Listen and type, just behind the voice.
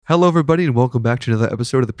Hello, everybody, and welcome back to another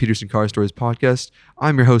episode of the Petersen Car Stories podcast.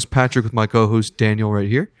 I'm your host, Patrick, with my co-host, Daniel, right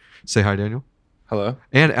here. Say hi, Daniel. Hello.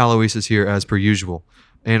 And Aloisa is here, as per usual.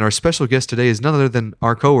 And our special guest today is none other than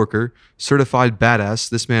our coworker, certified badass.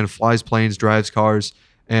 This man flies planes, drives cars,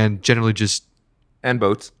 and generally just... And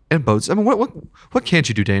boats. And boats. I mean, what can't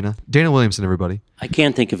you do, Dana? Dana Williamson, everybody. I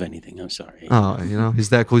can't think of anything. I'm sorry. Oh, he's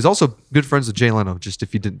that cool. He's also good friends with Jay Leno, just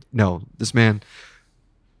if you didn't know. This man...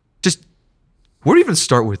 Just... Where do you even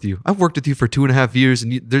start with you? I've worked with you for 2.5 years,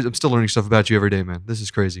 and I'm still learning stuff about you every day, man. This is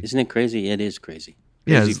crazy. Isn't it crazy? It is crazy.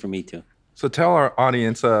 Yeah, Crazy for me, too. So tell our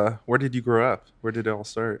audience, where did you grow up? Where did it all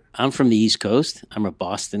start? I'm from the East Coast. I'm a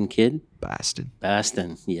Boston kid. Boston,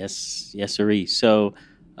 yes, sirree. So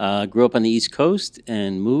grew up on the East Coast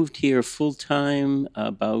and moved here full-time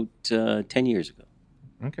about 10 years ago.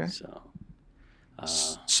 Okay.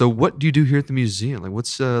 So what do you do here at the museum? Like,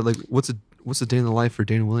 what's a day in the life for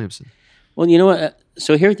Dana Williamson? Well, you know what?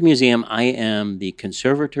 So here at the museum, I am the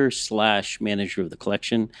conservator / manager of the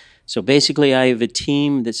collection. So basically, I have a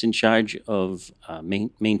team that's in charge of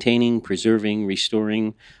maintaining, preserving,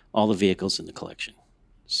 restoring all the vehicles in the collection.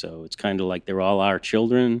 So it's kind of like they're all our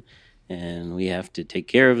children, and we have to take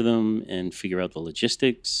care of them and figure out the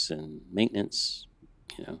logistics and maintenance.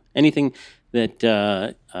 Anything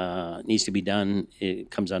that needs to be done, it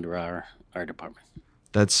comes under our department.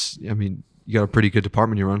 You got a pretty good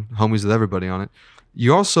department you run. Homies with everybody on it.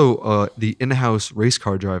 You're also the in-house race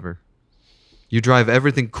car driver. You drive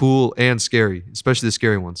everything cool and scary, especially the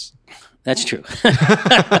scary ones. That's true.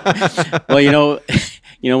 Well,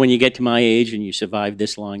 when you get to my age and you survive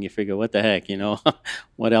this long, you figure, what the heck,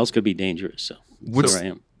 what else could be dangerous? So that's where I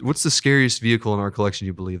am. What's the scariest vehicle in our collection,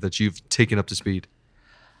 you believe, that you've taken up to speed?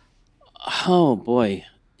 Oh, boy.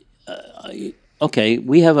 Okay,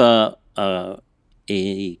 we have a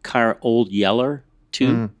car, Old Yeller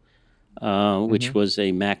 2, which was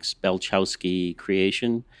a Max Belchowski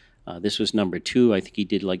creation. This was number 2. I think he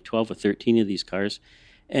did like 12 or 13 of these cars.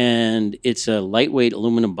 And it's a lightweight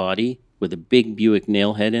aluminum body with a big Buick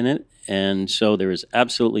nail head in it. And so there is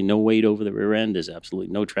absolutely no weight over the rear end. There's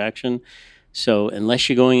absolutely no traction. So unless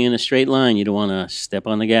you're going in a straight line, you don't want to step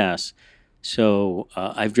on the gas. So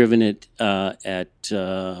I've driven it at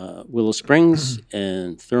Willow Springs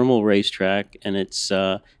and Thermal Racetrack, and it's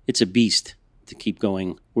a beast to keep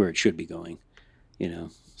going where it should be going,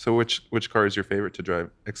 So which car is your favorite to drive?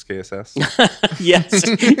 XKSS? Yes,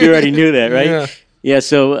 you already knew that, right? Yeah.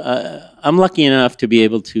 So I'm lucky enough to be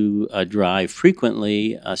able to drive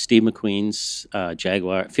frequently Steve McQueen's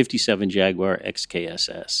Jaguar 57 Jaguar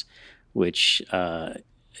XKSS, which.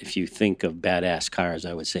 If you think of badass cars,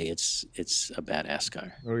 I would say it's a badass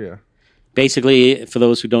car. Oh, yeah. Basically, for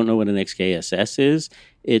those who don't know what an XKSS is,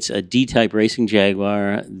 it's a D-type racing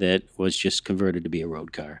Jaguar that was just converted to be a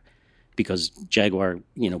road car. Because Jaguar,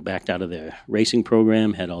 backed out of their racing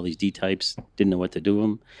program, had all these D-types, didn't know what to do with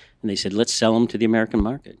them. And they said, let's sell them to the American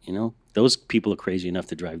market. Those people are crazy enough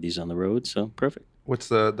to drive these on the road, so perfect. What's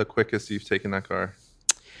the quickest you've taken that car?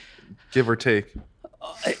 Give or take.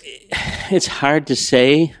 It's hard to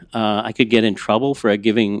say. I could get in trouble for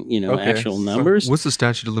giving, actual numbers. What's the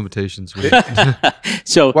statute of limitations?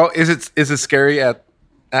 Well, is it scary at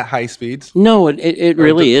high speeds? No, it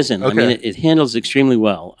really isn't. Okay. I mean, it handles extremely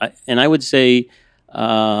well. I would say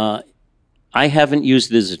I haven't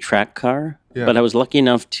used it as a track car, but I was lucky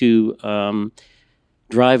enough to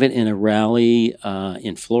drive it in a rally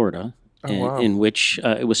in Florida, in which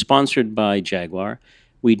it was sponsored by Jaguar.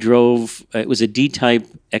 We drove, it was a D-type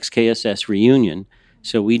XKSS reunion,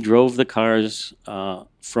 so we drove the cars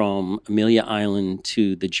from Amelia Island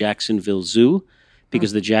to the Jacksonville Zoo,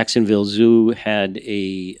 because the Jacksonville Zoo had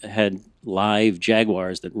live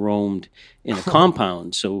Jaguars that roamed in a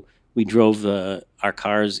compound. So we drove our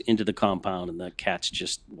cars into the compound, and the cats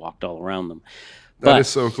just walked all around them. That is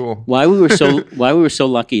so cool. Why we were so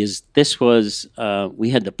lucky is this was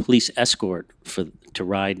we had the police escort to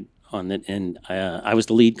ride on it, and I was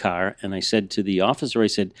the lead car, and I said to the officer,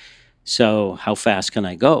 so how fast can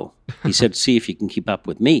I go? He said, see if you can keep up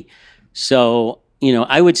with me. So,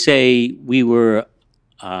 I would say we were,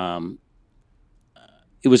 it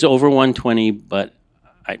was over 120, but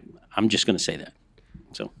I'm just going to say that.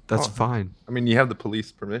 So that's fine. I mean, you have the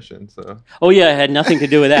police permission, so. Oh yeah, it had nothing to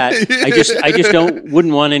do with that. I just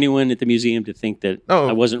wouldn't want anyone at the museum to think that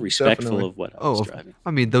I wasn't respectful of what I was driving.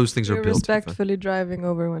 I mean, those things are built. Respectfully driving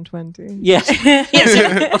over 120. Yes,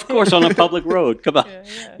 yes, of course, on a public road. Come on,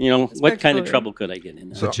 what kind of trouble could I get in?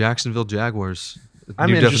 The Jacksonville Jaguars.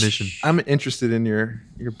 New definition. I'm interested in your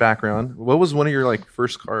background. What was one of your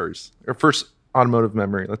first cars or first automotive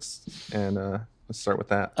memory? Let's start with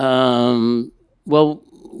that. Well,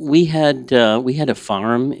 we had a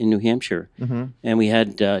farm in New Hampshire, and we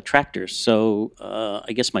had tractors. So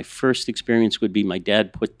I guess my first experience would be my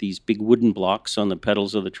dad put these big wooden blocks on the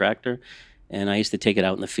pedals of the tractor, and I used to take it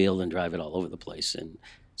out in the field and drive it all over the place. And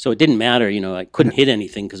so it didn't matter, I couldn't hit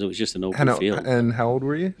anything because it was just an open field. And how old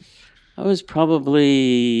were you? I was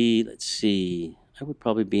probably, let's see, I would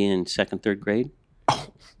probably be in second, third grade.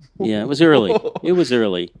 Yeah, it was early. It was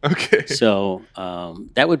early. Okay. So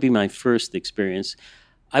that would be my first experience.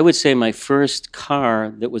 I would say my first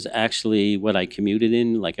car that was actually what I commuted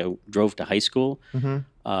in, like I drove to high school.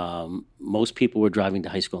 Most people were driving to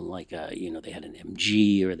high school in like, they had an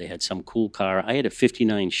MG or they had some cool car. I had a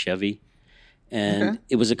 59 Chevy. And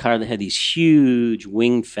it was a car that had these huge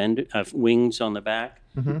wings on the back.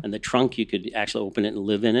 And the trunk, you could actually open it and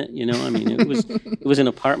live in it. I mean, it was an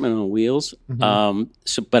apartment on wheels.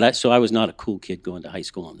 So I was not a cool kid going to high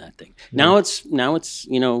school on that thing. Now it's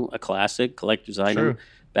a classic collector's item. Sure.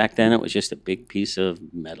 Back then, it was just a big piece of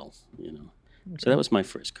metal. So that was my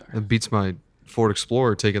first car. It beats my Ford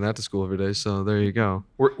Explorer taking that to school every day. So there you go.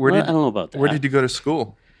 I don't know about that. Where did you go to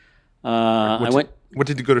school? What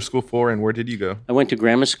did you go to school for, and where did you go? I went to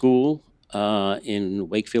grammar school in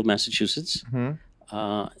Wakefield, Massachusetts.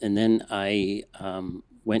 And then I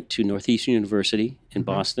went to Northeastern University in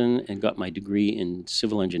Boston and got my degree in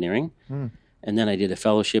civil engineering. And then I did a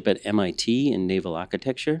fellowship at MIT in naval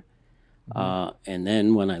architecture. And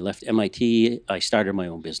then when I left MIT, I started my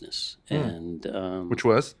own business. And Which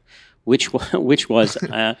was? It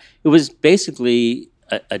was basically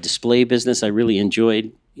a display business. I really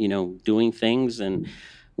enjoyed, doing things. And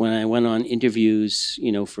when I went on interviews,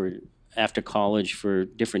 for after college for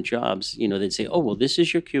different jobs, they'd say, "Oh, well, this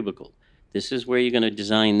is your cubicle. This is where you're going to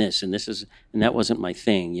design this, and that wasn't my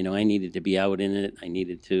thing. I needed to be out in it. I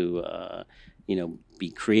needed to, be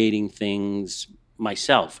creating things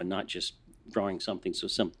myself and not just drawing something so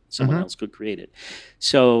someone else could create it.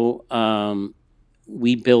 So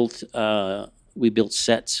we built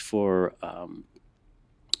sets for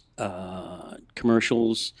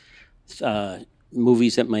commercials,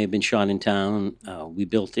 movies that may have been shot in town. We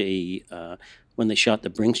built when they shot the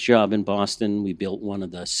Brinks job in Boston, we built one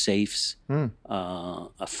of the safes,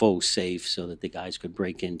 a faux safe, so that the guys could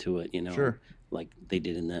break into it, Sure. like they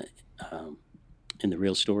did in the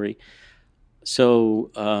real story.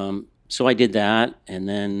 So I did that, and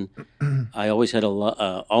then I always had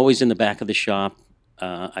always in the back of the shop,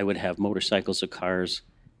 I would have motorcycles or cars,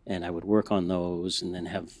 and I would work on those, and then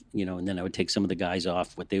and then I would take some of the guys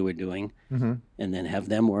off what they were doing, and then have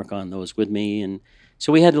them work on those with me. And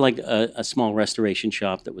so we had like a small restoration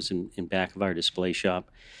shop that was in back of our display shop.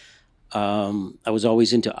 I was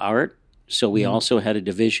always into art, so we also had a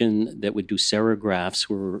division that would do serigraphs,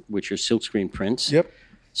 which are silkscreen prints. Yep.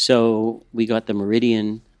 So we got the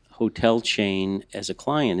Meridian hotel chain as a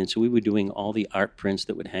client, and so we were doing all the art prints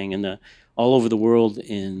that would hang all over the world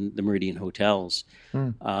in the Meridian hotels.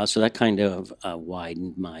 So that kind of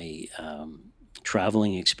widened my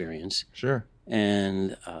traveling experience. Sure.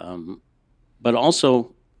 And but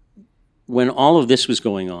also, when all of this was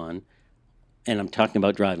going on, and I'm talking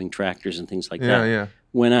about driving tractors and things like that. Yeah.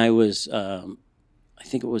 When I was, I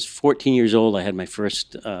think it was 14 years old, I had my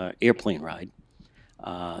first airplane ride.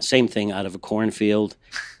 Same thing, out of a cornfield,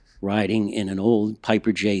 riding in an old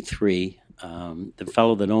Piper J3. The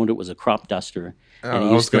fellow that owned it was a crop duster. And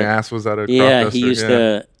I was going to ask, was that a crop duster? He used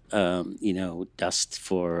to, dust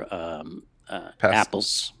for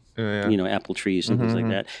apples, apple trees and things like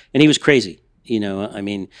that. And he was crazy.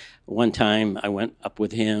 One time I went up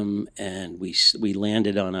with him and we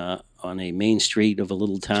landed on a main street of a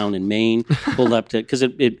little town in Maine, pulled up to, because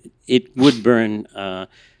it would burn,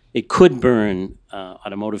 it could burn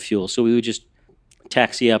automotive fuel. So we would just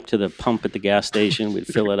taxi up to the pump at the gas station. We'd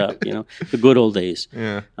fill it up, the good old days.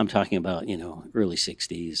 Yeah. I'm talking about, early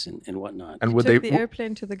 60s and whatnot. And You took the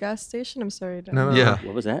airplane to the gas station? I'm sorry. Dan. No. Yeah.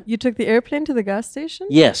 What was that? You took the airplane to the gas station?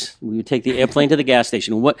 Yes. We would take the airplane to the gas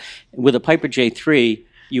station. With a Piper J3,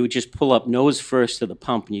 you would just pull up nose first to the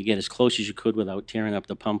pump, and you get as close as you could without tearing up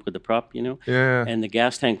the pump with the prop, Yeah. And the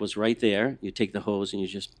gas tank was right there. You take the hose and you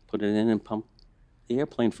just put it in and pump the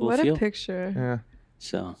airplane full of What fuel. a picture. Yeah.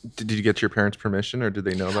 So. Did you get your parents' permission, or did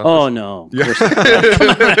they know about Oh this? no! Of Yeah. course not. Come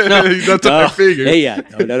on, no. That's what I figured. Hey, yeah,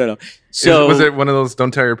 no. So Was it one of those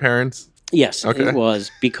 "don't tell your parents"? Yes, Okay. it was,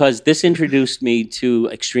 because this introduced me to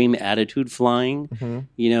extreme attitude flying.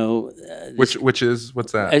 Which is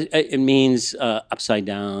what's that? It means upside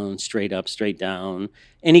down, straight up, straight down.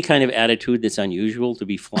 Any kind of attitude that's unusual to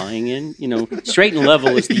be flying in. Straight and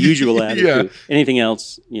level is the usual attitude. Yeah. Anything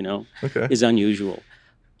else, Okay. is unusual.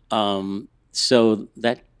 So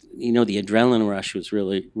that the adrenaline rush was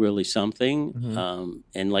really, really something.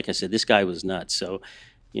 And like I said, this guy was nuts. So,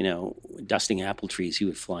 dusting apple trees, he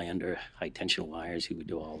would fly under high tension wires. He would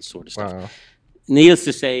do all sort of stuff. Wow. Needless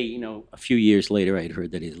to say, a few years later, I'd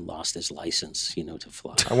heard that he had lost his license, to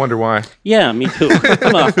fly. I wonder why. Yeah, me too.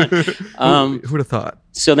 Come on. Who'd have thought?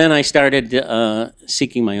 So then I started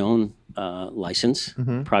seeking my own license,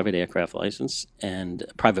 private aircraft license, and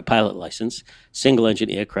private pilot license, single engine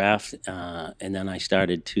aircraft. And then I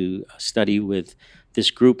started to study with this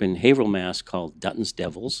group in Haverhill, Mass. Called Dutton's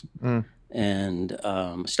Devils, and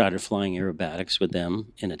started flying aerobatics with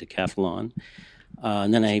them in a decathlon.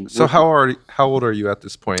 And then So how old are you at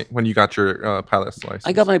this point when you got your pilot's license?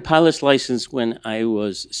 I got my pilot's license when I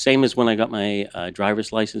was same as when I got my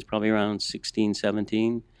driver's license, probably around 16,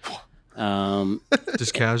 17.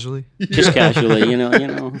 Just casually? Just casually,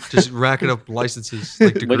 Just racking up licenses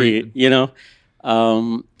like degree.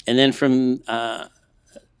 And then from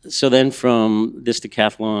this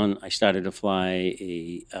decathlon, I started to fly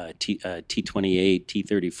a T-28,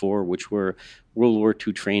 T-34, which were World War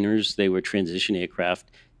II trainers. They were transition aircraft,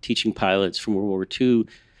 teaching pilots from World War II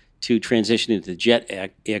to transition into jet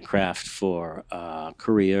aircraft for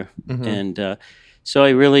Korea. And so I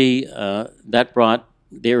really, that brought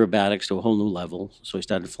the aerobatics to a whole new level. So I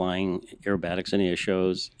started flying aerobatics and air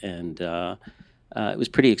shows, and it was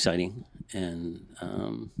pretty exciting. And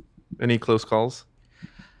any close calls?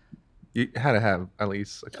 You had to have at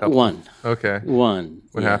least a couple. One. Okay. One.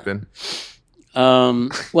 What happened?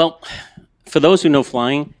 Well, for those who know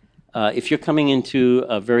flying, if you're coming into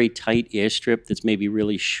a very tight airstrip that's maybe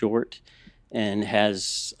really short and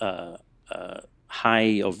has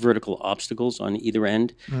high or vertical obstacles on either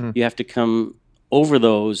end, you have to come over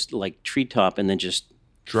those like treetop and then just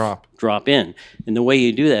drop in. And the way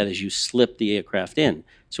you do that is you slip the aircraft in.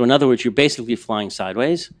 So in other words, you're basically flying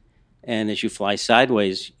sideways. And as you fly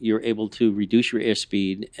sideways, you're able to reduce your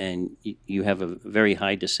airspeed, and you have a very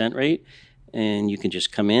high descent rate, and you can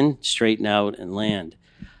just come in, straighten out, and land.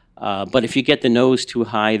 But if you get the nose too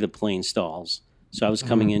high, the plane stalls. So I was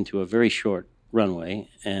coming into a very short runway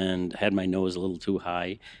and had my nose a little too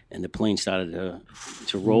high, and the plane started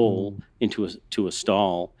to roll into a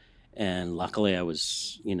stall. And luckily, I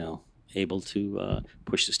was able to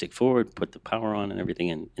push the stick forward, put the power on, and everything,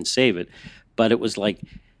 and save it. But it was like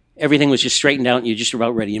everything was just straightened out, and you're just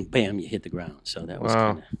about ready, and bam, you hit the ground. So that was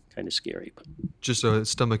kind of scary. But just a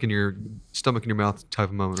stomach in your mouth type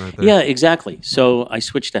of moment right there. Yeah, exactly. So I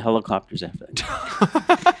switched to helicopters after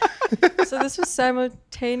that. So this was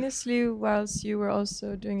simultaneously whilst you were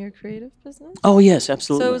also doing your creative business? Oh, yes,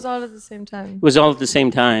 absolutely. So it was all at the same time? It was all at the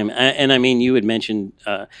same time. And I mean, you had mentioned,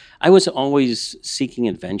 I was always seeking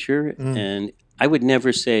adventure, and I would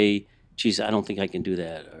never say, geez, I don't think I can do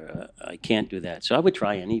that, or I can't do that. So I would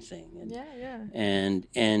try anything. And,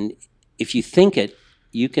 and if you think it,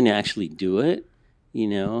 you can actually do it.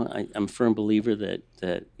 I'm a firm believer that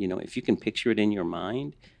if you can picture it in your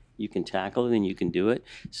mind, you can tackle it and you can do it.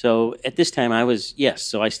 So at this time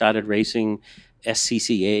so I started racing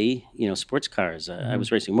SCCA, sports cars. I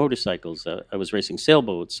was racing motorcycles. I was racing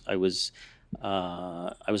sailboats. I was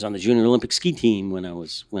on the Junior Olympic ski team when I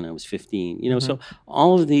was 15. So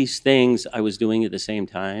all of these things I was doing at the same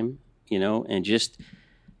time. And just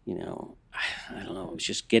I don't know. I was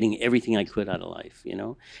just getting everything I could out of life.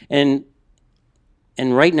 And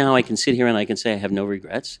right now I can sit here and I can say I have no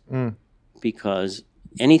regrets because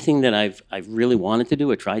anything that I've really wanted to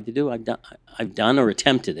do or tried to do, I've done or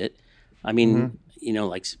attempted it. I mean,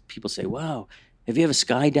 like people say, "Wow, have you ever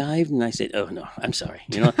skydived?" And I say, "Oh no, I'm sorry.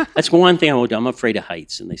 That's one thing I won't do. I'm afraid of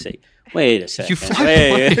heights." And they say, "Wait a second. You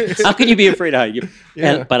fly how can you be afraid of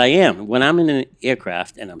heights?" But I am. When I'm in an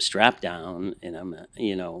aircraft and I'm strapped down and I'm,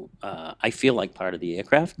 I feel like part of the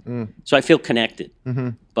aircraft. So I feel connected.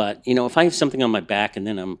 But if I have something on my back and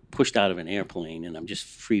then I'm pushed out of an airplane and I'm just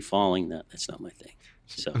free falling, that's not my thing.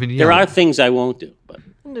 So there are things I won't do, but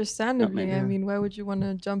understandably, I mean, why would you want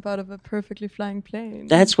to jump out of a perfectly flying plane?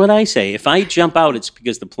 That's what I say. If I jump out, it's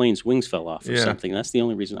because the plane's wings fell off or something. That's the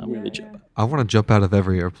only reason I'm going to jump out. I want to jump out of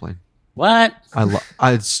every airplane. What? I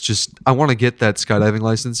want to get that skydiving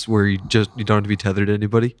license where you don't have to be tethered to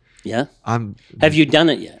anybody. Yeah. Have you done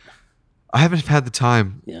it yet? I haven't had the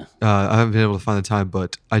time. Yeah. I haven't been able to find the time,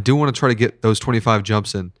 but I do want to try to get those 25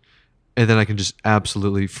 jumps in. And then I can just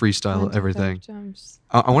absolutely freestyle everything.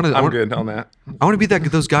 I'm good on that. I want to be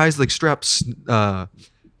those guys like that strap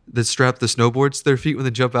the snowboards to their feet when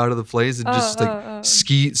they jump out of the planes and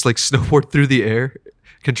ski. It's like snowboard through the air,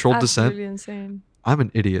 controlled descent. Absolutely insane. I'm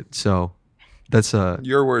an idiot, so that's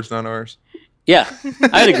your words, not ours. Yeah,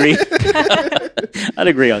 I'd agree. I'd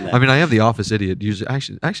agree on that. I mean, I am the office idiot. Usually,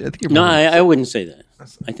 actually, I think you're No, right. I wouldn't say that.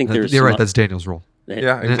 I think there's. You're right. That's Daniel's role.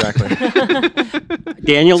 Yeah, exactly.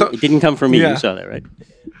 Daniel. So- It didn't come from me. Yeah. You saw that, right?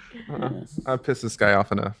 I pissed this guy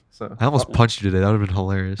off enough. So I almost punched you today. That would have been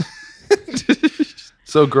hilarious.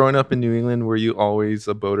 So growing up in New England, were you always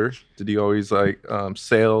a boater? Did you always like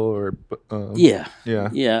sail or? Yeah. Yeah.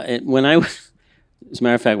 Yeah. When I was, as a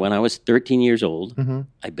matter of fact, when I was 13 years old,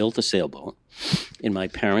 I built a sailboat in my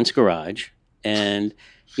parents' garage, and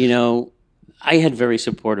I had very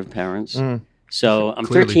supportive parents. So I'm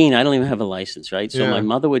Clearly. 13. I don't even have a license, right? So Yeah. my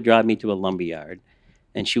mother would drive me to a lumber yard,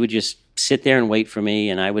 and she would just sit there and wait for me,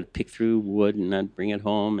 and I would pick through wood, and I'd bring it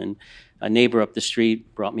home. And a neighbor up the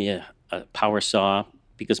street brought me a power saw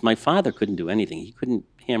because my father couldn't do anything. He couldn't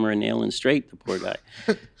hammer a nail in straight, the poor guy.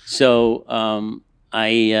 So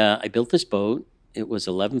I built this boat. It was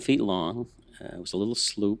 11 feet long. It was a little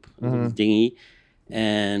sloop, a little dinghy.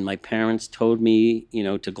 And my parents towed me,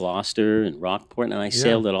 to Gloucester and Rockport, and I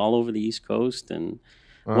sailed it all over the East Coast. And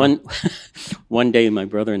one day, my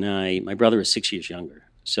brother is 6 years younger.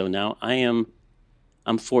 So now I'm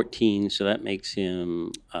 14, so that makes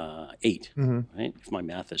him 8, right? If my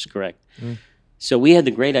math is correct. So we had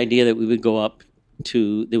the great idea that we would go up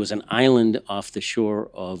to, there was an island off the shore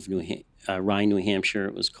of Rye, New Hampshire.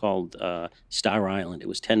 It was called Star Island. It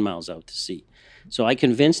was 10 miles out to sea. So I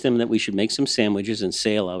convinced him that we should make some sandwiches and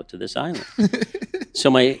sail out to this island. So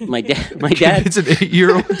my dad, It's an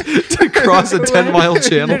 8-year-old to cross a 10-mile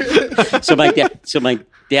channel. so my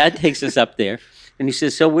dad takes us up there, and he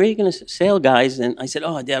says, "So where are you going to sail, guys?" And I said,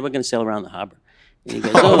 "Oh, Dad, we're going to sail around the harbor." And he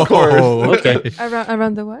goes, "Oh, okay."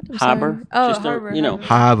 Around the what? I'm Harbor. sorry. Oh, Just harbor.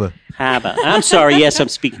 Harbor. Harbor. I'm sorry. Yes, I'm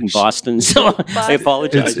speaking Boston, so I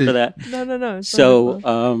apologize for that. No. It's So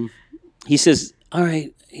wonderful. he says, "All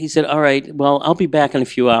right." He said, "All right. Well, I'll be back in a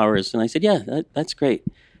few hours." And I said, "Yeah, that's great."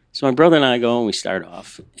 So my brother and I go and we start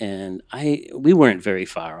off, and we weren't very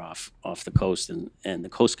far off the coast, and the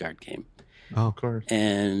Coast Guard came, Oh, Of course.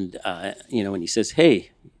 and and he says,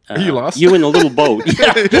 "Hey, Are you lost? You in the little boat?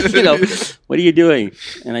 Yeah, what are you doing?"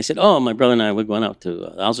 And I said, "Oh, my brother and I we're going out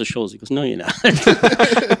to Aloisa Shoals." He goes, "No, you're not."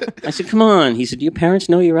 I said, "Come on." He said, "Do your parents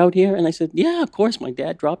know you're out here?" And I said, "Yeah, of course. My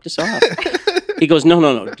dad dropped us off." He goes,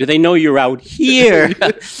 No. Do they know you're out here?"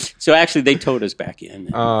 So actually, they towed us back in.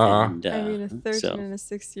 And, I mean, a 13 and a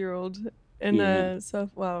 6-year-old in a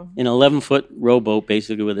wow. an 11-foot rowboat,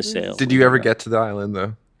 basically with a sail. Did you ever get to the island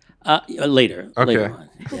though? Later. Okay. Later on.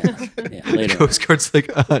 Yeah, later. Coast Guard's like,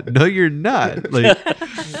 no, you're not. Like,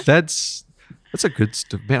 that's a good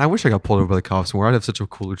stuff. Man, I wish I got pulled over by the cops more. I'd have such a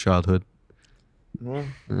cooler childhood.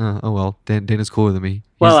 Oh well, Dana's cooler than me.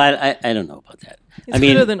 Well, I don't know about that. He's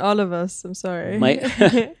cooler than all of us. I'm sorry.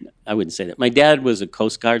 I wouldn't say that. My dad was a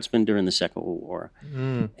Coast Guardsman during the Second World War.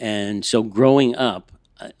 And so growing up,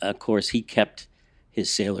 of course, he kept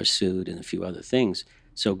his sailor suit and a few other things.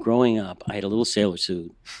 So growing up, I had a little sailor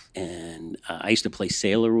suit, and I used to play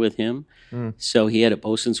sailor with him. So he had a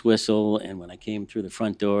bosun's whistle, and when I came through the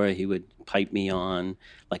front door, he would pipe me on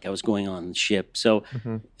like I was going on the ship. So,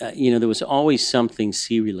 there was always something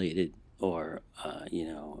sea-related or,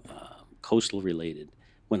 coastal related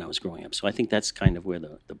when I was growing up. So I think that's kind of where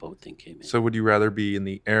the boat thing came in. So would you rather be in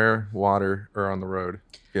the air, water, or on the road?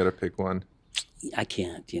 If you had to pick one. I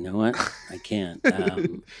can't. You know what? I can't.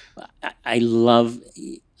 I love,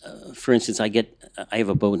 for instance, I have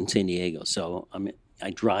a boat in San Diego, so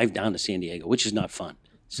I drive down to San Diego, which is not fun.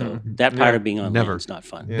 So that part of being on land is not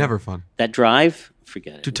fun. Yeah. Never fun. That drive,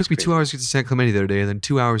 forget it. Dude, it took me 2 hours to get to San Clemente the other day, and then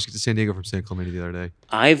 2 hours to get to San Diego from San Clemente the other day.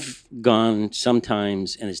 I've gone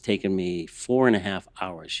sometimes, and it's taken me 4.5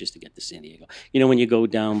 hours just to get to San Diego. When you go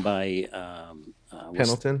down by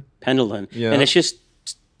Pendleton, Yeah. and it's just,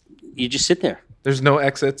 you just sit there. There's no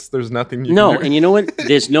exits. There's nothing. No, can do. and you know what?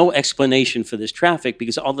 There's no explanation for this traffic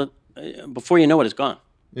because before you know it, it's gone.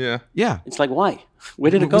 Yeah. It's like, why? Where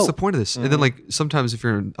did it go? What's the point of this? And then, like, sometimes if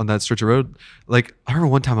you're on that stretch of road, like, I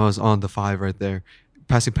remember one time I was on the 5 right there,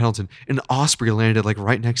 passing Pendleton, and an osprey landed, like,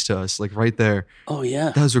 right next to us, like, right there. Oh,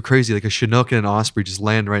 yeah. Those were crazy. Like, a Chinook and an osprey just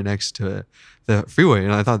land right next to the freeway.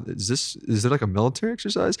 And I thought, is there like a military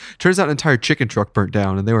exercise? Turns out an entire chicken truck burnt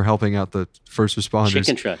down, and they were helping out the first responders.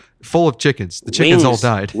 Chicken truck. Full of chickens. The chickens all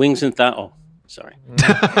died. Wings and thigh. Oh, sorry.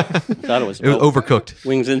 I thought it was overcooked.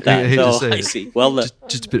 Wings and I hate to thighs. say I it. see. Well done.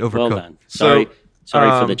 Just a bit overcooked. Well done. Sorry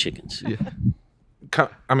for the chickens. Yeah.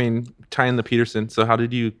 Tying the Petersen. So how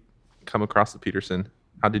did you come across the Petersen?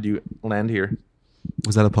 How did you land here?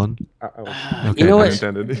 Was that a pun? Okay, you know what?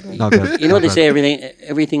 Not bad. You know what they say?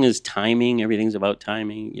 Everything is timing. Everything's about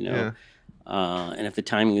timing. Yeah. And if the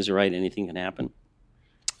timing is right, anything can happen.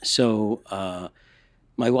 So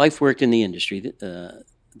My wife worked in the industry, the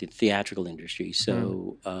theatrical industry.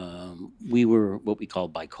 So we were what we call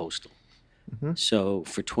bicoastal. So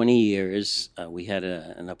for 20 years, we had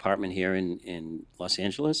an apartment here in Los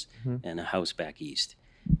Angeles and a house back east.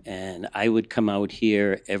 And I would come out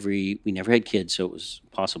here we never had kids, so it was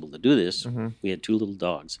possible to do this. We had 2 little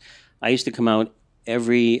dogs. I used to come out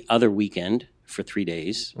every other weekend for 3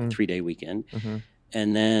 days, 3-day weekend.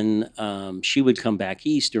 And then she would come back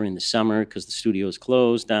east during the summer because the studio's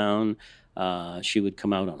closed down. She would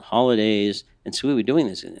come out on holidays. And so we were doing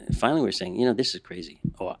this. And finally we were saying, this is crazy.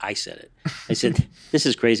 Oh, I said it. I said, this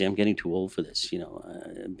is crazy. I'm getting too old for this,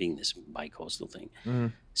 being this bicoastal thing.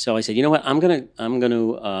 So I said, you know what? I'm going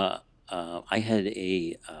to, I had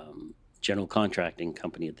a general contracting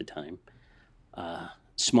company at the time.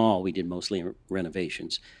 Small, we did mostly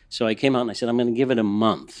renovations. So I came out and I said, I'm going to give it a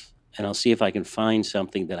month and I'll see if I can find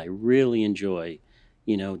something that I really enjoy,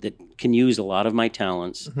 that can use a lot of my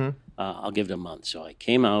talents. I'll give it a month. So I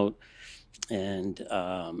came out and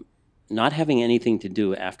not having anything to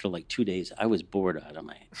do after like 2 days, I was bored out of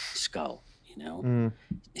my skull,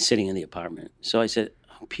 sitting in the apartment. So I said,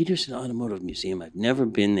 Petersen Automotive Museum, I've never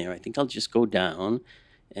been there. I think I'll just go down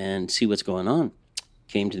and see what's going on.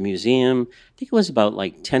 Came to the museum. I think it was about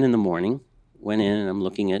like 10 in the morning. Went in and I'm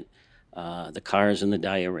looking at the cars and the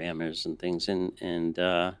dioramas and things. And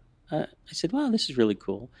I said, wow, this is really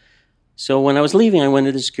cool. So when I was leaving, I went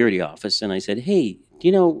to the security office and I said, hey,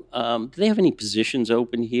 do they have any positions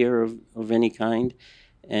open here of any kind?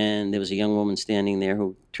 And there was a young woman standing there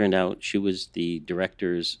who turned out she was the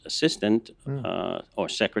director's assistant or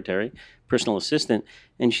secretary, personal assistant.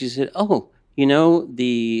 And she said, oh,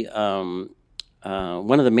 the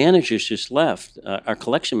one of the managers just left. Our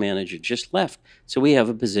collection manager just left. So we have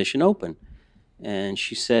a position open. And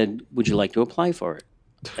she said, would you like to apply for it?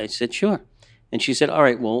 I said, sure. And she said, all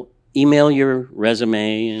right, well, email your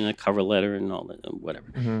resume and a cover letter and all that,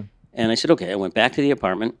 whatever. And I said, okay. I went back to the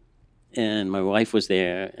apartment and my wife was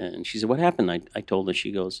there and she said, what happened? I told her.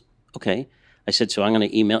 She goes, okay. I said, so I'm going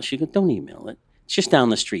to email. She goes, don't email it. It's just down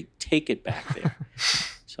the street. Take it back there.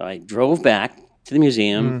 So I drove back to the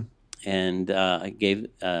museum and I gave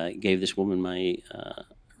this woman my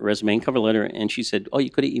resume and cover letter, and she said, oh, you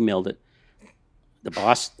could have emailed it. The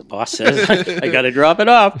boss says I got to drop it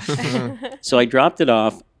off. So I dropped it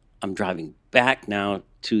off. I'm driving back now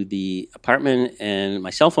to the apartment, and my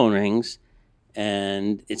cell phone rings,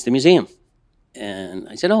 and it's the museum. And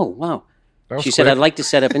I said, oh, wow. She said, I'd like to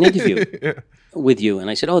set up an interview with you. And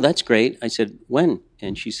I said, oh, that's great. I said, when?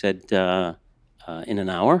 And she said, in an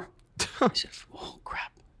hour. I said, oh,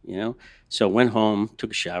 crap. So went home,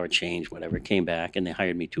 took a shower, changed, whatever, came back, and they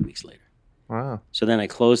hired me 2 weeks later. Wow. So then I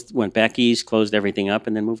went back east, closed everything up,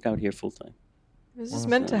 and then moved out here full time. This is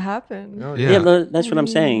meant to happen. Oh, Yeah, that's what I'm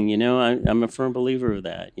saying. I'm a firm believer of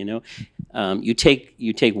that. You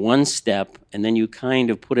take one step, and then you kind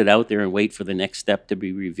of put it out there and wait for the next step to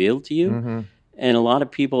be revealed to you. And a lot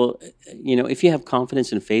of people, if you have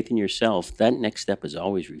confidence and faith in yourself, that next step is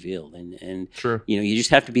always revealed. And Sure. You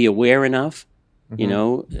just have to be aware enough,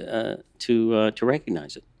 to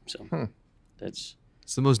recognize it. So it's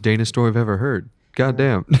the most Dana story I've ever heard. God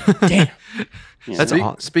damn. damn. That's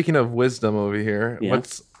Speaking of wisdom over here, Yeah.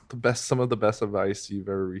 what's some of the best advice you've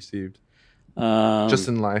ever received? Just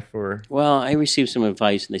in life, or Well, I received some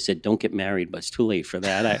advice, and they said, "Don't get married," but it's too late for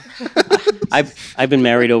that. I've been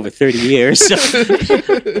married over 30 years,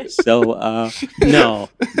 so no.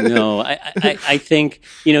 I think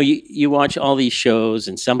you watch all these shows,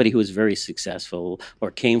 and somebody who is very successful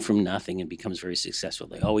or came from nothing and becomes very successful.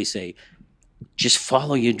 They always say, "Just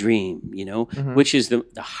follow your dream," which is the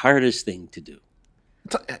hardest thing to do.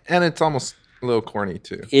 and it's almost a little corny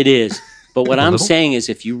too. It is. But what I'm little? saying is,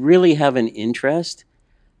 if you really have an interest,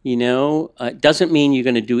 it doesn't mean you're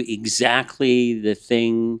going to do exactly the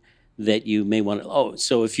thing that you may want to. Oh,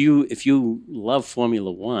 so if you love Formula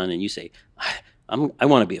One and you say, I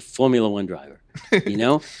want to be a Formula One driver,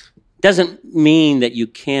 doesn't mean that you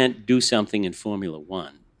can't do something in Formula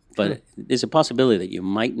One. But there's a possibility that you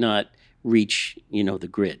might not reach, the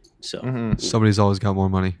grid. So Somebody's always got more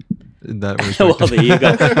money in that well, respect. there you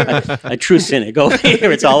go. A true cynic over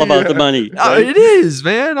here. It's all about the money. Oh, it is,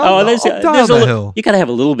 man. I'll die on the hill. You got to have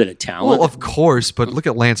a little bit of talent. Well, of course, but look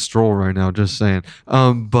at Lance Stroll right now. Just saying.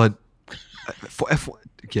 But for F1,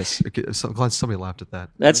 yes, okay, I'm glad somebody laughed at that.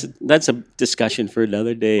 That's a discussion for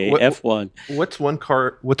another day. F1. What's one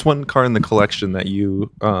car in the collection that you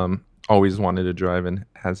always wanted to drive and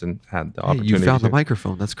hasn't had the Hey, opportunity? you found to? the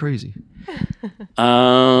microphone. That's crazy.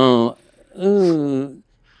 I'm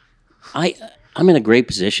in a great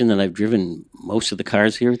position that I've driven most of the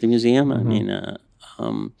cars here at the museum. I mean,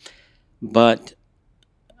 but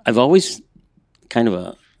I've always kind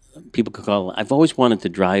of people could call it, I've always wanted to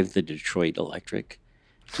drive the Detroit Electric.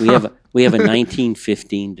 We have a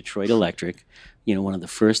 1915 Detroit Electric, one of the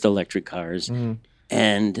first electric cars.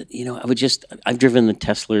 And, I've driven the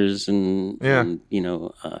Teslers and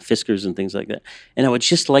Fiskars and things like that. And I would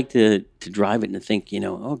just like to drive it and think,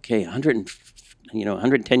 okay,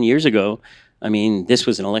 110 years ago, I mean, this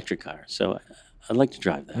was an electric car. So I'd like to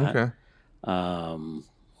drive that. Okay.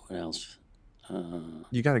 What else?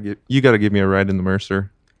 You gotta give me a ride in the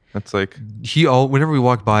Mercer. That's like whenever we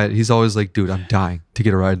walk by it, he's always like, dude, I'm dying to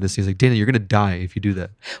get a ride in this. He's like, Dana, you're gonna die if you do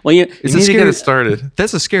that. Well, you need to get it started.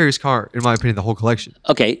 That's the scariest car, in my opinion, the whole collection.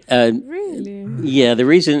 Okay. Really? Yeah. The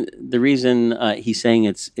reason he's saying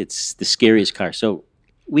it's the scariest car. So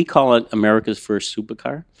we call it America's first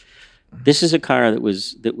supercar. This is a car that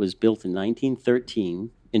was built in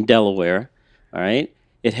 1913 in Delaware. All right.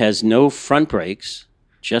 It has no front brakes,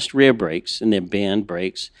 just rear brakes, and they're band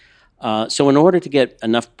brakes. So in order to get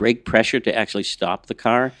enough brake pressure to actually stop the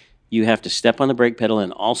car, you have to step on the brake pedal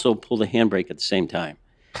and also pull the handbrake at the same time.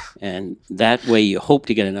 And that way you hope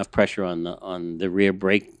to get enough pressure on the rear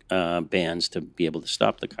brake bands to be able to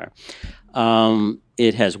stop the car.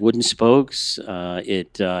 It has wooden spokes.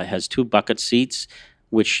 It has 2 bucket seats,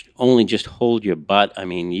 which only just hold your butt. I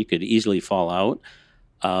mean, you could easily fall out.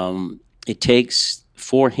 It takes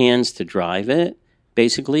 4 hands to drive it,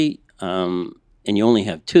 basically. And you only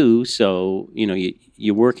have 2, so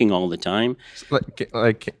you're working all the time.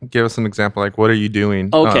 Like, give us an example. Like, what are you doing?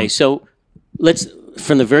 Okay, so let's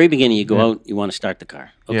from the very beginning. You go out. You want to start the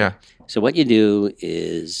car. Okay. Yeah. So what you do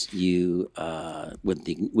is you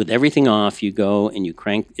with everything off, you go and you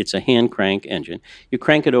crank. It's a hand crank engine. You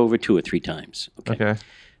crank it over 2 or 3 times. Okay.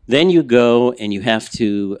 Then you go and you have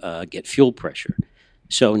to get fuel pressure.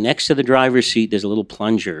 So next to the driver's seat, there's a little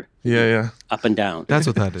plunger. Yeah. Up and down. That's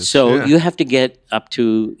what that is. So you have to get up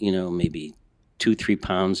to, maybe 2-3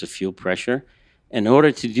 pounds of fuel pressure. In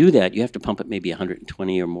order to do that, you have to pump it maybe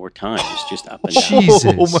 120 or more times, just up and down,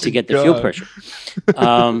 Jesus. to get the fuel pressure.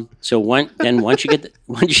 So once you get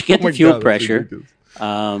the fuel pressure,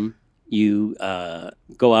 you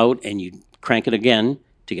go out and you crank it again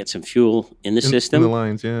to get some fuel in the system. In the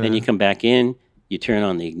lines, yeah. Then you come back in, you turn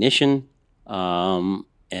on the ignition.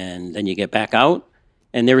 And then you get back out,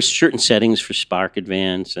 and there are certain settings for spark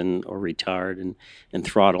advance or retard and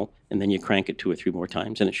throttle, and then you crank it 2 or 3 more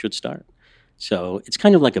times, and it should start. So it's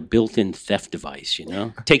kind of like a built-in theft device,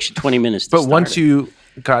 It takes you 20 minutes to start. But once you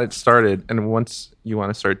got it started, and once you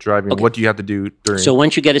want to start driving, what do you have to do during? So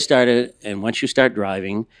once you get it started, and once you start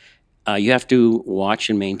driving, you have to watch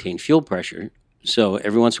and maintain fuel pressure. So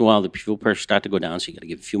every once in a while, the fuel pressure starts to go down, so you got to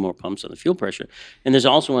give a few more pumps on the fuel pressure. And there's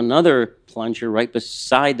also another plunger right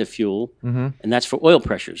beside the fuel, and that's for oil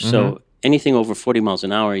pressure. So anything over 40 miles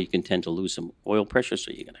an hour, you can tend to lose some oil pressure, so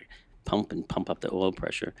you got to pump up the oil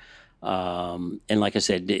pressure. And like I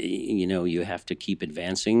said, you have to keep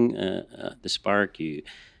advancing the spark. The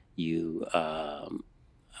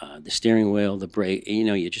steering wheel, the brake.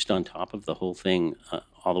 You're just on top of the whole thing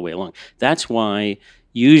all the way along. That's why.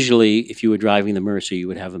 Usually, if you were driving the Mercer, you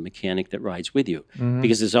would have a mechanic that rides with you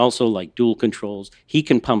because there's also like dual controls. He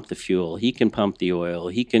can pump the fuel. He can pump the oil.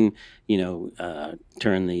 He can,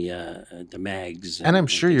 turn the mags. And I'm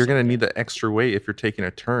sure you're going to need the extra weight if you're taking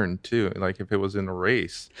a turn too, like if it was in a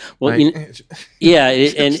race. Well, and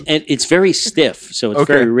it's very stiff, so it's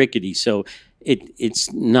very rickety. So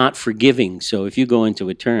it's not forgiving. So if you go into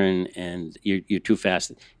a turn and you're too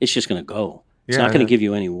fast, it's just going to go. It's not going to give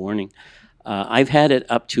you any warning. I've had it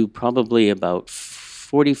up to probably about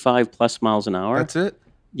 45 plus miles an hour. That's it?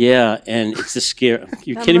 Yeah, and it's a scare.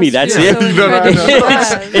 You're That kidding me? must That's be it?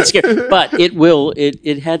 so It's scary. But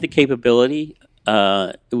it had the capability.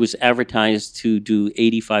 It was advertised to do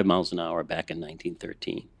 85 miles an hour back in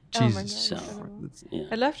 1913. Oh my God, Jesus. So, incredible. yeah.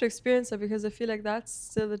 I'd love to experience that because I feel like that's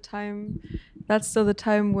still the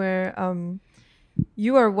time where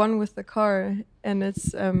you are one with the car, and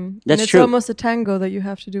it's That's it's true. almost a tango that you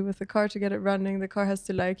have to do with the car to get it running. The car has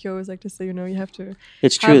to like you. Always like to say, you have to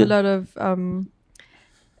It's have true. a lot of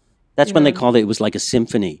That's when they called it was like a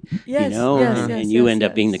symphony, Yes, and you end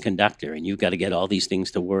up being the yes. conductor, and you've got to get all these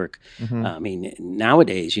things to work. I mean,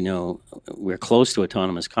 nowadays, we're close to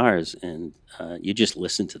autonomous cars, and you just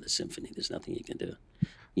listen to the symphony. There's nothing you can do.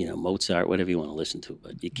 Mozart, whatever you want to listen to,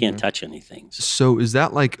 but you can't touch anything. So is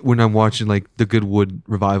that like when I'm watching like the Goodwood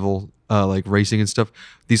revival, like racing and stuff,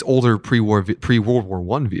 these older pre-World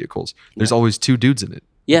War I vehicles, there's always 2 dudes in it.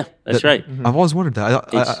 Yeah, that's right. I've always wondered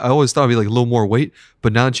that. I always thought it'd be like a little more weight,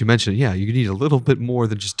 but now that you mention it, yeah, you need a little bit more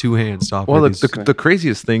than just 2 hands to operate Well, these. the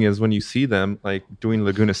craziest thing is when you see them like doing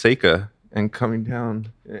Laguna Seca and coming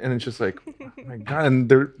down, and it's just like, my God, and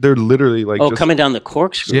they're literally like coming down the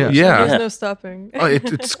corkscrew. Yeah. Yeah. There's no stopping. Oh,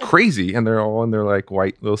 it's crazy, and they're all in their like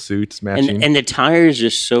white little suits matching. And the tires are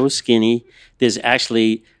so skinny. There's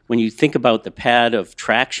actually, when you think about the pad of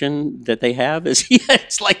traction that they have,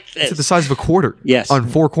 it's like this. It's the size of a quarter. Yes. On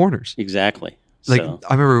 4 corners. Exactly. Like So,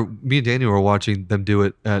 I remember me and Daniel were watching them do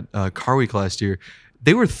it at Car Week last year.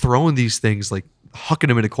 They were throwing these things like hucking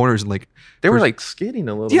them into corners and like they were for- like skidding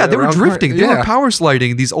a little. yeah, bit they were around drifting. They corner- were power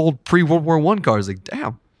sliding these old pre World War I cars. Like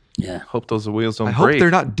damn, yeah, Hope those wheels don't I hope break.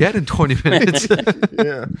 they're not dead in 20 minutes.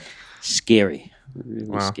 Yeah. scary. Really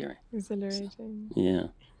Wow. scary. Exhilarating. Yeah.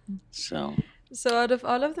 So, So, out of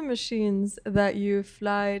all of the machines that you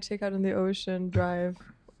fly, take out in the ocean, drive,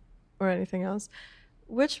 or anything else,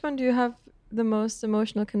 which one do you have the most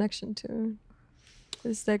emotional connection to?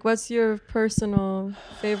 It's like, what's your personal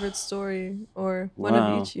favorite story, or one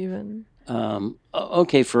Wow. of each, even?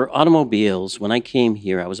 okay, for automobiles, when I came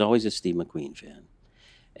here, I was always a Steve McQueen fan.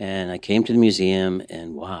 And I came to the museum,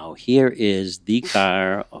 and wow, here is the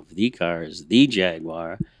car of the cars, the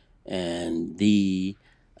Jaguar, and the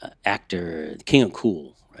actor, the King of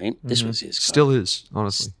Cool, right? This was his car. Still is,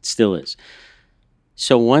 honestly. Still is.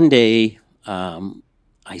 So one day, I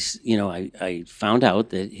found out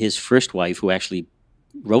that his first wife, who actually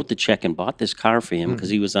wrote the check and bought this car for him because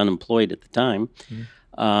he was unemployed at the time,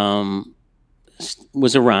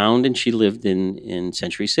 was around, and she lived in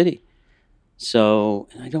Century City. So,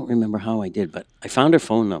 and I don't remember how I did, but I found her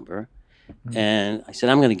phone number, and I said,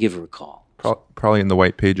 I'm going to give her a call. Probably in the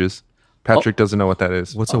white pages. Patrick doesn't know what that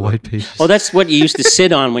is. What's a white page? Oh, that's what you used to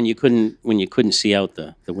sit on when you couldn't see out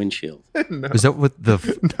the windshield. Is that what the?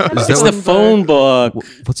 Is It's that the phone book.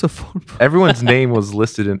 what's a phone? Everyone's name was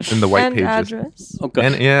listed in the white And pages. address. Okay.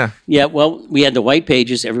 And yeah, Yeah, well, we had the white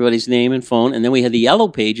pages, everybody's name and phone, and then we had the yellow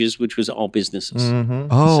pages, which was all businesses.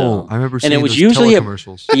 Oh, So- I remember and seeing it was those usually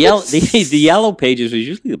telecommercials. the yellow pages was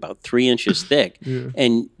usually about 3 inches thick,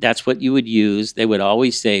 and that's what you would use. They would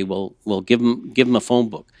always say, "Well, give them a phone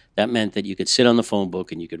book." That meant that you could sit on the phone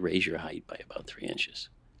book and you could raise your height by about 3 inches.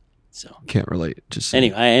 So Can't relate. Just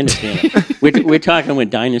saying. anyway, I understand. we're talking when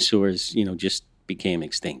dinosaurs, just became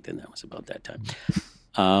extinct, and that was about that time.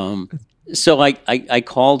 So I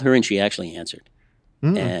called her, and she actually answered,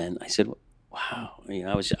 and I said, "Wow!"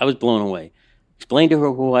 I was blown away. Explained to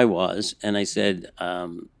her who I was, and I said,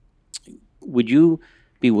 "Would you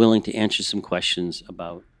be willing to answer some questions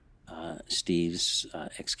about Steve's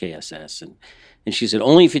XKSS?" And she said,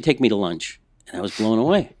 "Only if you take me to lunch." And I was blown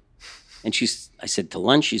away. And I said, "To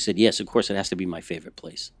lunch?" She said, "Yes, of course, it has to be my favorite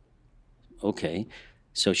place." Okay.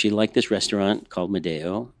 So she liked this restaurant called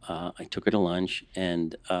Medeo. I took her to lunch,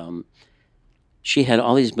 and she had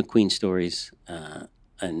all these McQueen stories,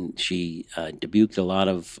 and she debuked a lot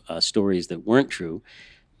of stories that weren't true.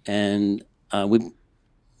 And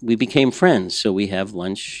we became friends. So we have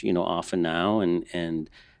lunch, often now, and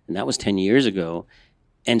that was 10 years ago.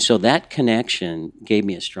 And so that connection gave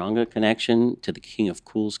me a stronger connection to the King of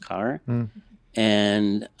Cool's car.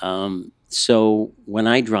 And so when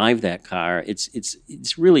I drive that car,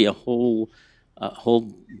 it's really a whole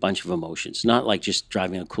bunch of emotions. Not like just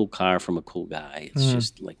driving a cool car from a cool guy. It's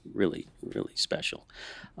just like really, really special.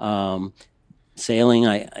 Sailing,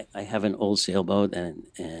 I have an old sailboat, and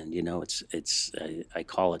I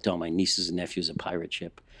call it to all my nieces and nephews a pirate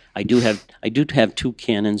ship. I do have 2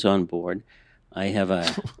 cannons on board. I have a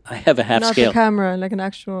half Not scale. the camera, like an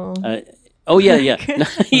actual. Oh yeah. Yeah.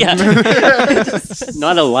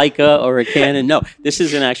 Not a Leica or a Canon. No, this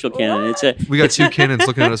is an actual Canon. We got 2 cannons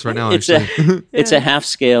looking at us right now. It's Actually, it's a half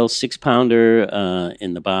scale 6-pounder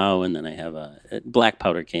in the bow, and then I have a black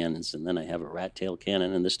powder cannons, and then I have a rat tail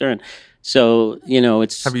cannon in the stern. So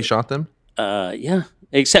it's. have you shot them? Yeah,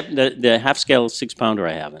 except the half scale 6-pounder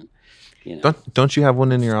I haven't. Don't you have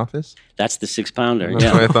one in your office? That's the 6-pounder. That's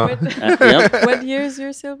Yeah. what I thought. Yep. What year is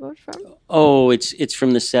your sailboat from? Oh, it's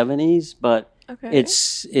from the 70s, but Okay.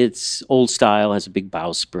 it's old style. Has a big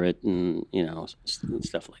bowsprit and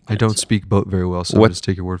stuff like that. I don't So, speak boat very well, so I'll What- just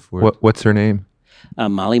take your word for it. What's her name?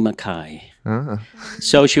 Molly Mackay. Ah.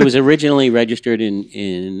 So she was originally registered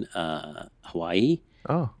in Hawaii,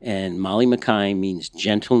 Oh, and Molly Mackay means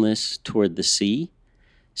gentleness toward the sea.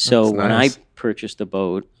 So That's when nice. I purchased the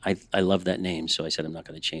boat, I love that name, so I said I'm not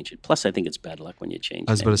going to change it. Plus, I think it's bad luck when you change.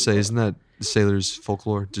 I was the about name to of say, the isn't that the sailors'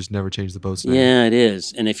 folklore? Just never change the boat's boat. name. Yeah, it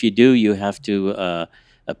is. And if you do, you have to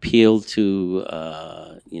appeal to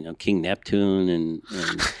King Neptune and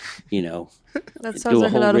That do sounds a like a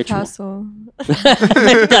whole lot ritual. of hassle.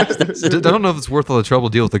 That's- I don't know if it's worth all the trouble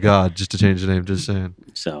to deal with the god just to change the name. Just saying.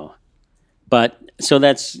 So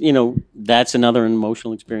that's that's another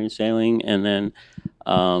emotional experience sailing. And then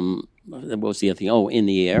what was the other thing? Oh, in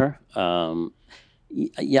the air.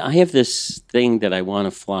 Yeah, I have this thing that I want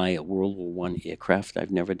to fly a World War I aircraft.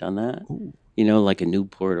 I've never done that. Ooh. You know, like a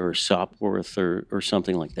Newport or a Sopwith or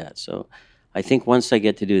something like that. So I think once I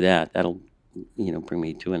get to do that, that'll, bring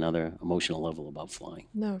me to another emotional level about flying.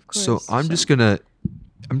 No, of course. So I'm just gonna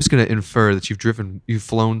infer that you've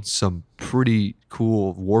flown some pretty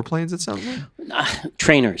cool warplanes. It sounds like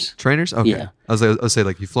Trainers. trainers. Okay, Yeah. I was say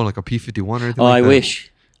like you've flown like a P-51 or anything. Oh, like I that?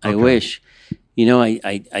 wish. I Okay. wish.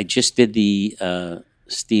 I just did the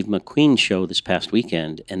Steve McQueen show this past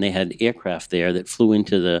weekend, and they had aircraft there that flew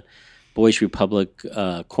into the Boys Republic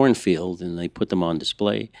cornfield, and they put them on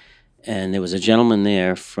display. And there was a gentleman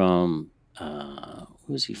there from,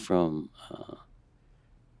 who was he from?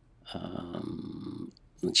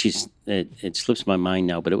 It slips my mind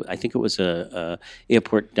now, but I think it was a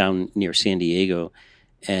airport down near San Diego,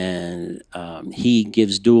 and he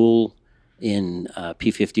gives duel in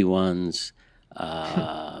P-51s,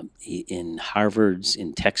 in Harvards,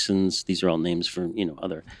 in Texans. These are all names for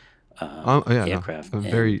other aircraft. No,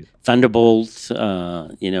 And very. Thunderbolt,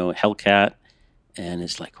 Hellcat, and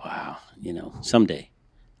it's like, wow, someday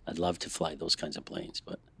I'd love to fly those kinds of planes,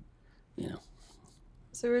 but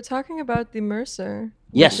So we're talking about the Mercer,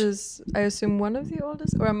 Yes. which is, I assume, one of the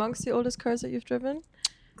oldest or amongst the oldest cars that you've driven.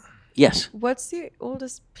 yes, What's the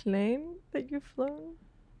oldest plane that you've flown?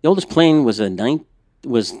 the oldest plane was the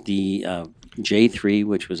J3,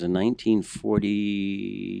 which was a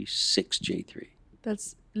 1946 J3.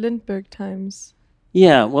 That's Lindbergh times.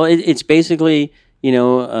 Yeah, well, it's basically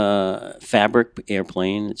fabric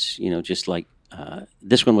airplane. It's just like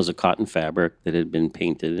this one was a cotton fabric that had been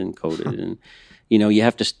painted and coated, and you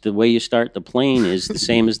have to. The way you start the plane is the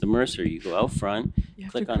same as the Mercer. You go out front, You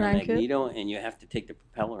have click to on the crank it. magneto, and you have to take the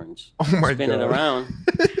propeller and my spin it God. around,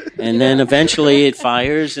 and then eventually it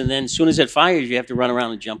fires, and then as soon as it fires, you have to run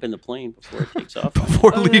around and jump in the plane before it takes off.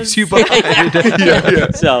 Before it Oh, leaves you that's-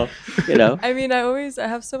 behind. So I mean, I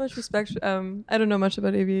have so much respect. I don't know much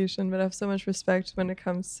about aviation, but I have so much respect when it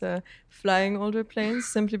comes to flying older planes,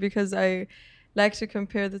 simply because I like to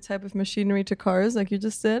compare the type of machinery to cars, like you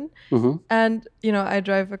just did. Mhm. And I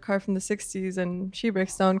drive a car from the '60s, and she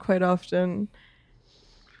breaks down quite often.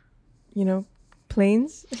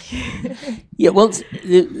 Planes. Yeah, well,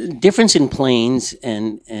 the difference in planes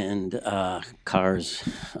and cars,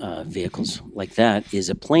 vehicles like that is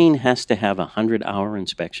a plane has to have a 100-hour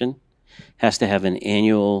inspection, has to have an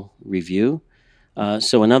annual review.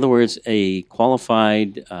 So, in other words, a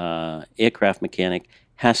qualified aircraft mechanic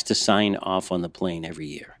has to sign off on the plane every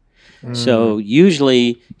year. So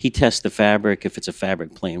usually he tests the fabric, if it's a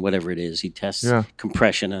fabric plane, whatever it is. He tests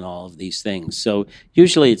compression and all of these things. So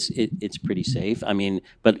usually it's pretty safe. I mean,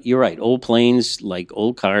 but you're right. Old planes, like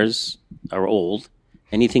old cars, are old.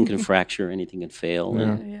 Anything can fracture, anything can fail. Yeah.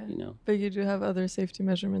 And, But you do have other safety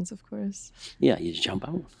measurements, of course. yeah, you just jump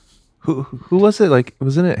out. Who was it? Like,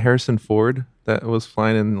 wasn't it Harrison Ford that was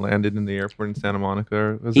flying and landed in the airport in Santa Monica?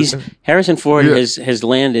 Or was it him? Harrison Ford Yeah. has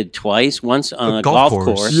landed twice. Once on a golf golf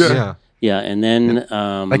course. Yeah. Yeah, and then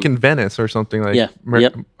like in Venice or something, like Yeah.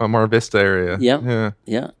 Yep. Mar Vista area. Yep. Yeah.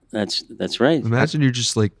 yeah, that's right. Imagine you're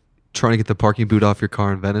just like trying to get the parking boot off your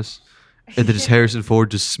car in Venice, and then just Harrison Ford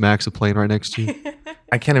just smacks a plane right next to you.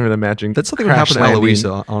 I can't even imagine. That's something that crash happened to landing.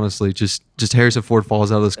 Eloisa, honestly. Just Harrison Ford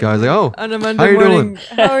falls out of the sky. He's like, oh, On a how Monday you morning, doing?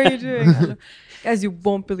 how are you doing? Guys, you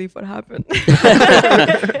won't believe what happened.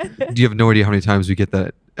 You have no idea how many times we get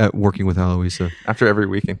that at working with Eloisa. After every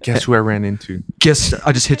weekend. Guess who I ran into? Guess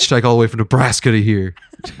I just hitchhiked all the way from Nebraska to here.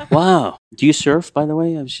 Wow. Do you surf, by the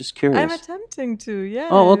way? I was just curious. I'm attempting to, yeah.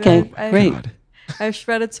 Oh, okay. Great. God. I've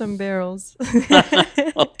shredded some barrels.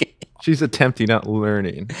 Okay. She's attempting, not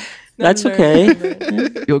learning. That's Not okay.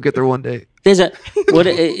 learning. You'll get there one day. There's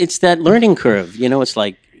it's that learning curve. It's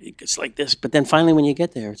like this, but then finally when you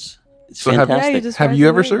get there, it's So have- Yeah, fantastic. you just Have ride you the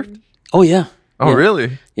ever wave. surfed? Oh yeah. Oh, Yeah.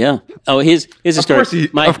 really? Yeah. Oh, here's a Of story.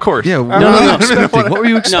 course. Of course. Yeah, I what don't were you know. expecting? What were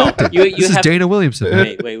you expecting? you This is have- Dana Williamson.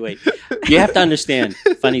 man. Wait. You have to understand.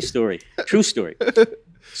 Funny story. True story.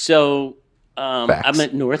 So Facts. I'm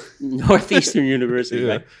at Northeastern University, Yeah.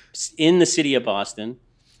 right, in the city of Boston,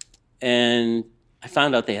 and I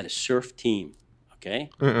found out they had a surf team. Okay.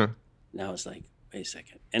 Uh-uh. And I was like, wait a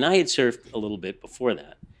second. And I had surfed a little bit before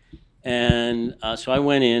that. And so I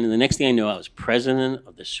went in, and the next thing I know, I was president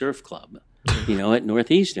of the surf club, at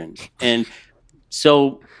Northeastern. And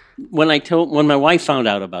so when my wife found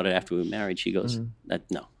out about it after we were married, she goes,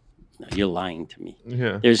 no, you're lying to me.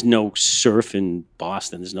 Yeah. There's no surf in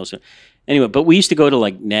Boston. There's no surf. Anyway, but we used to go to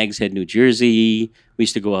like Nags Head, New Jersey. We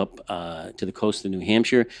used to go up to the coast of New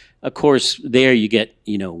Hampshire. Of course, there you get,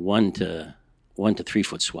 1 to 1 to 3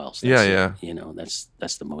 foot swells. Yeah, That's it. yeah. You know,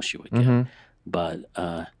 that's the most you would get. But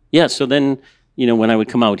yeah, so then, you know, when I would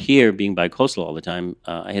come out here, being bi-coastal all the time,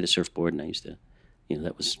 I had a surfboard, and I used to, you know,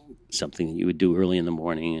 that was something that you would do early in the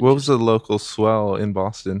morning. And What was the local swell in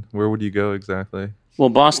Boston? Where would you go exactly? well,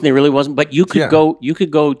 Boston, there really wasn't, but you could Yeah. go. You could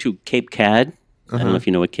go to Cape Cod. I don't know if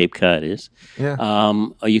you know what Cape Cod is. Yeah.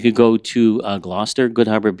 Or you could go to Gloucester, Good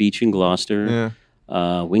Harbor Beach in Gloucester, Yeah.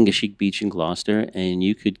 Wingashiek Beach in Gloucester, and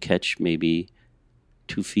you could catch maybe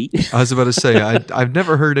 2 feet. I was about to say I've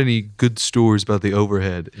never heard any good stories about the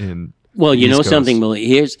overhead in. Well, you East know Coast. something,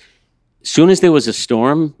 Millie. As soon as there was a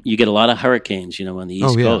storm, you get a lot of hurricanes, you know, on the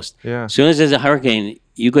East yeah. Coast. Yeah. As soon as there's a hurricane,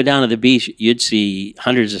 you go down to the beach, you'd see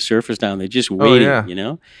hundreds of surfers down there just waiting, yeah. you know?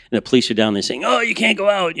 And the police are down there saying, "Oh, you can't go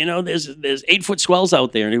out, you know, there's 8-foot swells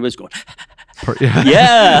out there." And everybody's going, Yeah.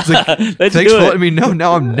 "Yeah, It's like, let's thanks do for it." letting me know.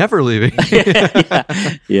 Now I'm never leaving.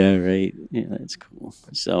 Yeah, right. Yeah, that's cool.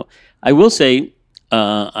 So I will say,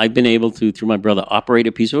 I've been able to, through my brother, operate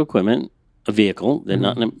a piece of equipment, a vehicle that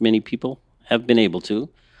not many people have been able to,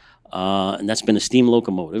 and that's been a steam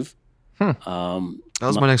locomotive. That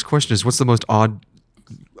was my next question: is what's the most odd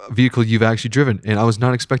vehicle you've actually driven? And I was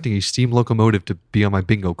not expecting a steam locomotive to be on my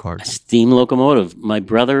bingo card. Steam locomotive. My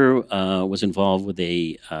brother was involved with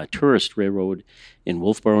a tourist railroad in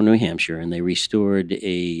Wolfboro, New Hampshire, and they restored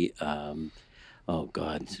a. Oh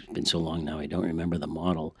God, it's been so long now. I don't remember the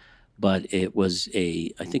model, but it was I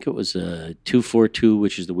think it was a 242,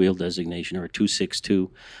 which is the wheel designation, or a 262,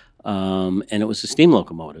 and it was a steam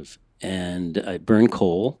locomotive, and it burned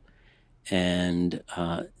coal, and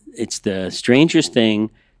it's the strangest thing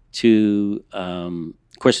to.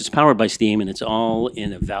 Of course, it's powered by steam, and it's all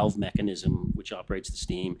in a valve mechanism which operates the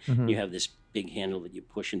steam. You have this big handle that you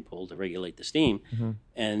push and pull to regulate the steam,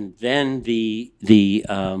 and then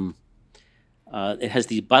it has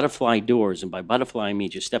these butterfly doors, and by butterfly I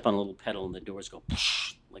mean you step on a little pedal and the doors go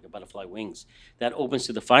like a butterfly wings. That opens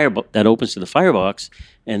to the firebox,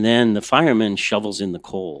 and then the fireman shovels in the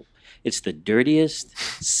coal. It's the dirtiest,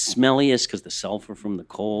 smelliest because the sulfur from the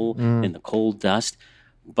coal and the coal dust,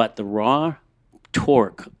 but the raw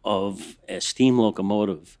torque of a steam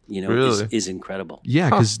locomotive, you know, Really? is incredible. Yeah,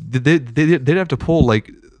 because they'd have to pull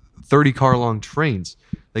like 30-car long trains.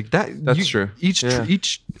 Like that. That's true. Each Yeah.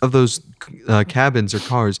 each of those cabins or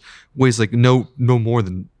cars weighs like no more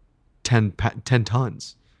than 10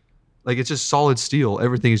 tons. Like it's just solid steel.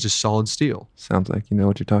 Everything is just solid steel. Sounds like you know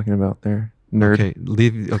what you're talking about there, nerd. Okay,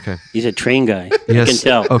 leave. Okay. He's a train guy. Yes. You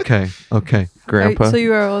can tell. Okay. Grandpa. So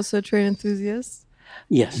you are also a train enthusiast?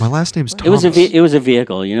 Yes. My last name's It was Thomas. it was a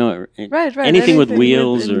vehicle, you know. Right. Anything with anything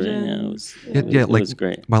wheels with or you engine. know, it was, Yeah, it like was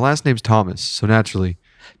great. my last name's Thomas, so naturally.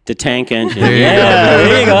 The tank engine. There you go,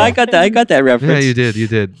 There you go. I got that Yeah, reference. you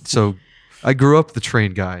did. So I grew up the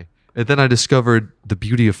train guy, and then I discovered the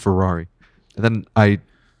beauty of Ferrari, and then I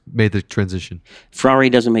made the transition. Ferrari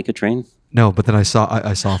doesn't make a train. No, but then I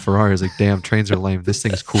saw Ferrari. I was like, damn, trains are lame. This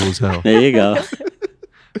thing's cool as hell. There you go.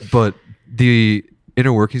 But the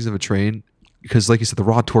inner workings of a train, because like you said, the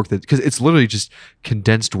raw torque because it's literally just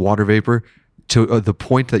condensed water vapor to the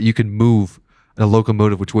point that you can move a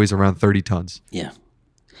locomotive which weighs around 30 tons. Yeah.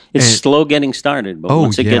 It's And- slow getting started, but Oh,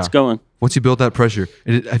 once it yeah. gets going. Once you build that pressure,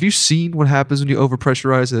 and have you seen what happens when you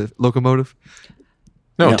overpressurize a locomotive?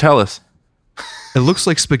 no, No. tell us. It looks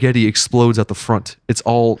like spaghetti explodes at the front. It's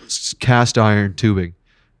all cast iron tubing,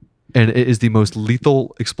 and it is the most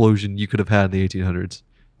lethal explosion you could have had in the 1800s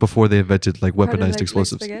before they invented like How did, weaponized like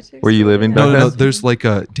explosives. spaghetti Were you living explode? back No, then? there's like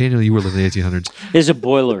Daniel, you were living in the 1800s. There's a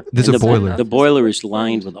boiler. There's And a the- boiler. The boiler is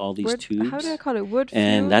lined with all these Wood, tubes. how do I call it? Wood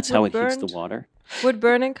and fueled, that's how it wood hits the burned? water. Wood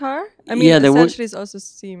burning car? I mean, Yeah, the wood- essentially it's also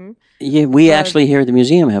steam. Yeah, we But- actually here at the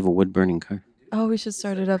museum have a wood burning car. Oh, we should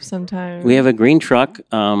start it up sometime. We have a green truck.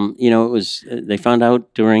 You know, it was they found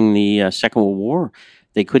out during the Second World War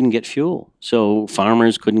they couldn't get fuel, so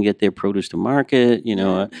farmers couldn't get their produce to market. You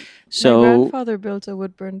know, My so grandfather built a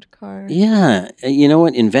wood burned car. yeah, you know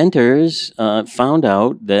what? Inventors found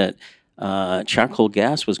out that charcoal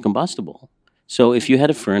gas was combustible. So if you had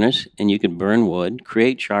a furnace and you could burn wood,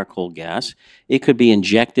 create charcoal gas, it could be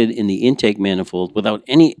injected in the intake manifold without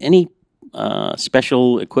any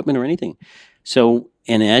special equipment or anything. So,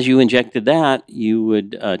 and as you injected that, you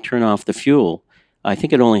would turn off the fuel. I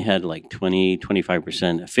think it only had like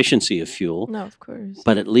 25% efficiency of fuel, No, of course.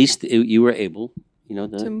 but at least you were able, you know,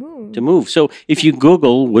 To move. to move. So if you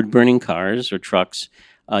Google wood burning cars or trucks,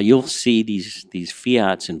 you'll see these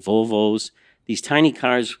Fiats and Volvos, these tiny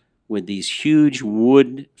cars with these huge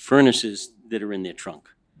wood furnaces that are in their trunk.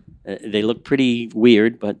 They look pretty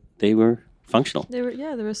weird, but they were functional. They were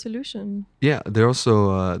a solution. Yeah, they're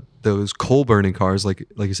also those coal burning cars, like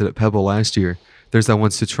you said at Pebble last year. There's that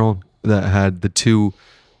one Citroen that had the two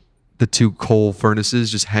coal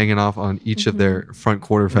furnaces just hanging off on each of their front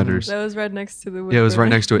quarter fenders. That was right next to the wood. Yeah, it was right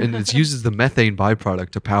burner. next to it, and it uses the methane byproduct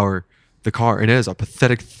to power the car, and it has a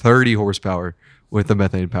pathetic 30 horsepower with the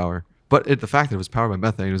methane power. But the fact that it was powered by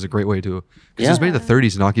methane was a great way to, because it was made in the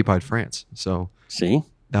 30s in occupied France, so See?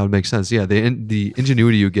 that would make sense. Yeah, the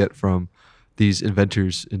ingenuity you get from these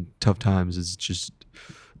inventors in tough times is just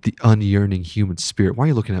the unyearning human spirit. Why are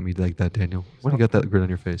you looking at me like that, Daniel? Why do you got that grin on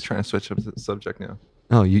your face? Trying to switch up the subject now.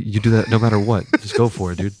 Oh, you do that no matter what. Just go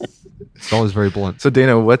for it, dude. It's always very blunt. So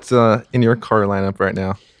Dana, what's in your car lineup right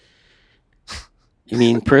now? You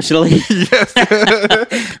mean personally? Yes.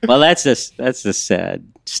 Well, that's a sad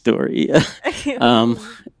story.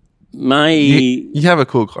 My you have a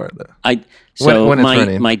cool car though. When it's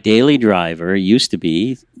running. My daily driver used to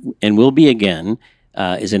be and will be again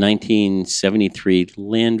is a 1973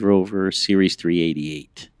 Land Rover Series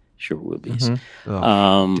 388. Sure will be.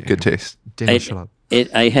 Good taste. Daniel, shut up.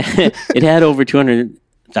 It had over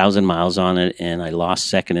 200,000 miles on it, and I lost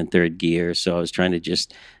second and third gear, so I was trying to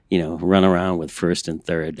just run around with first and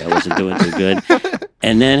third. I wasn't doing too good.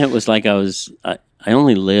 And then it was like I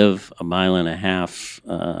only live a mile and a half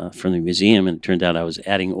from the museum, and it turned out I was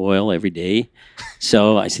adding oil every day.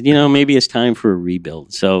 So I said, maybe it's time for a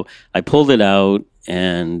rebuild. So I pulled it out,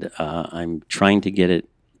 and I'm trying to get it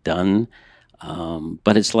done.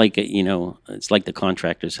 But it's like it's like the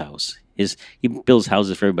contractor's house. He builds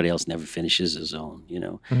houses for everybody else, never finishes his own.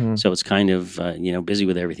 So it's kind of busy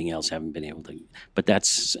with everything else. Haven't been able to, but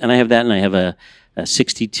and I have that, and I have a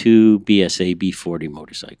 62 BSA B40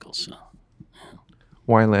 motorcycle. So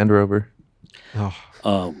why Land Rover?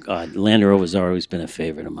 Oh God, Land Rover's always been a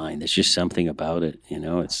favorite of mine. There's just something about it.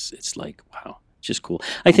 It's like wow, just cool.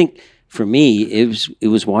 I think. For me, it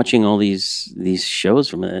was watching all these shows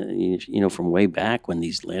from from way back when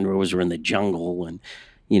these Land Rovers were in the jungle, and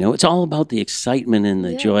it's all about the excitement and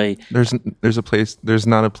the joy. There's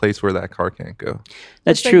not a place where that car can't go.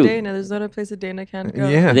 That's It's true. Like Dana, there's not a place that Dana can't go.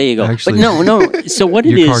 Yeah, There you go. Actually, but no. So what it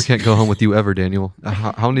Your is? car can't go home with you ever, Daniel.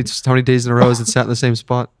 How many days in a row has it sat in the same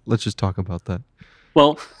spot? Let's just talk about that.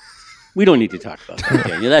 Well, we don't need to talk about that.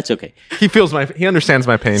 Daniel. That's okay. He understands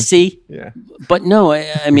my pain. See, Yeah. but no,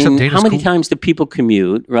 I mean, Dana's how many cool. times do people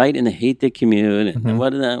commute, right? And they hate their commute and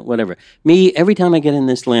whatever. Me, every time I get in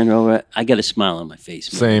this Land Rover, I get a smile on my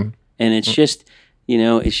face. Man. Same. And it's just,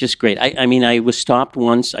 it's just great. I mean, I was stopped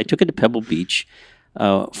once. I took it to Pebble Beach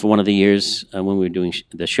for one of the years when we were doing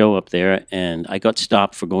the show up there, and I got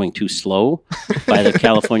stopped for going too slow by the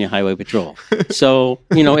California Highway Patrol. So,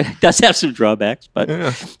 it does have some drawbacks, but,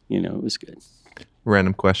 it was good.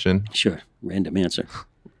 Random question. Sure. Random answer.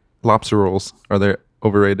 Lobster rolls, are they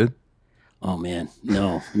overrated? Oh, man.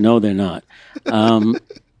 No, they're not.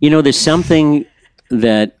 There's something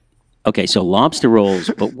that, okay, so lobster rolls,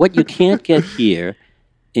 but what you can't get here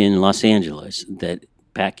in Los Angeles that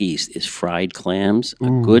back east is fried clams. A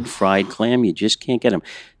good fried clam, you just can't get them.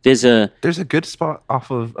 There's a good spot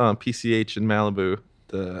off of PCH in Malibu,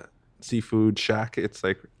 the Seafood Shack. It's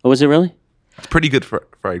like Oh, is it really? it's pretty good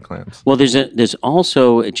fried clams. Well, there's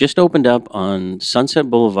also, it just opened up on Sunset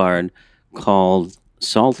Boulevard called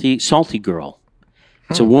Salty Girl.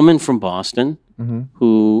 It's a woman from Boston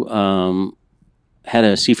who had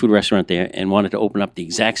a seafood restaurant there and wanted to open up the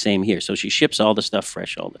exact same here. So she ships all the stuff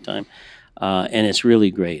fresh all the time. And it's really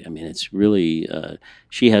great. I mean, it's really,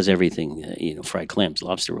 she has everything, fried clams,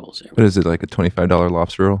 lobster rolls. What is it, like a $25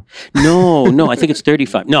 lobster roll? No, I think it's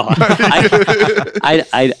 35. No,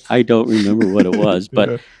 I don't remember what it was,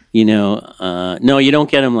 but no, you don't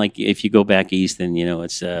get them like if you go back east and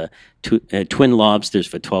it's twin lobsters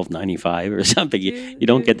for $12.95 or something. You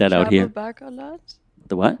don't get that out here. Do you travel back a lot?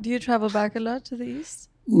 The what? Do you travel back a lot to the east?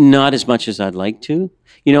 Not as much as I'd like to.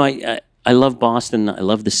 I love Boston. I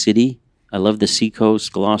love the city. I love the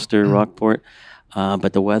seacoast, Gloucester, Rockport.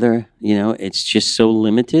 But the weather, it's just so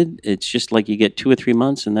limited. It's just like you get 2 or 3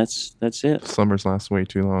 months, and that's it. Summers last way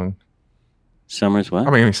too long. Summer's what?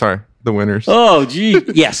 I mean, sorry, the winters. Oh, gee.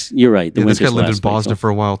 Yes, you're right. The Yeah, this guy winters lived in last way, Boston for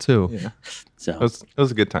a while too. Yeah, so it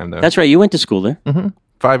was a good time though. that's right. You went to school there,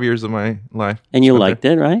 5 years of my life, and you spent liked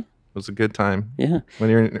there. it, right? It was a good time. Yeah, When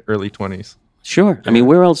you're in your early 20s. sure. I mean,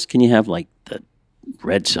 where else can you have like the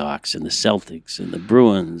Red Sox and the Celtics and the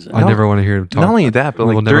Bruins? I never want to hear him talk. Not only that, but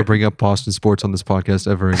we will like never bring up Boston sports on this podcast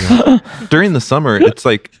ever again. during the summer,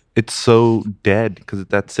 it's so dead because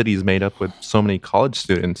that city is made up with so many college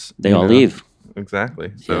students. They all leave.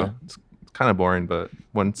 Exactly. So Yeah. it's kind of boring, but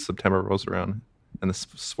once September rolls around, and the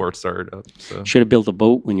sport started up. So Should have built a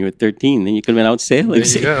boat when you were 13. Then you could have been out sailing.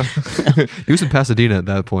 there you go. He was in Pasadena at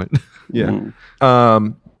that point. Yeah.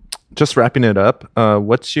 Just wrapping it up.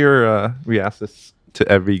 What's your? We ask this to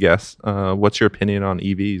every guest. What's your opinion on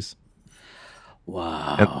EVs?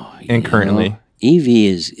 Wow. And currently, EV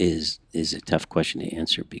is a tough question to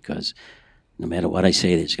answer because no matter what I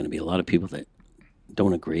say, there's going to be a lot of people that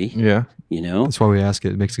don't agree. yeah. You know. That's why we ask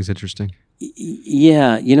it. It makes things interesting.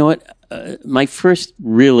 Yeah, you know what? My first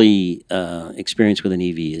really experience with an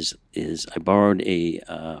EV is I borrowed a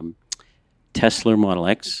Tesla Model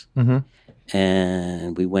X,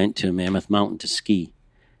 and we went to Mammoth Mountain to ski,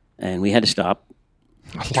 and we had to stop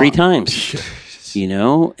 3 times. You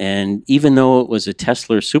know, and even though it was a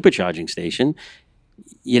Tesla supercharging station,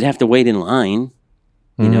 you'd have to wait in line.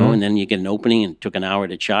 You know, and then you get an opening, and it took an hour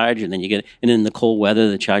to charge, and then in the cold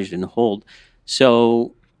weather, the charge didn't hold.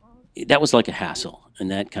 So that was like a hassle,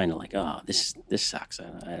 and that kind of like, oh, this sucks.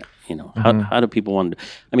 How do people want to?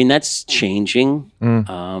 I mean, that's changing.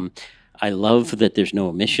 I love that there's no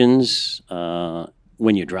emissions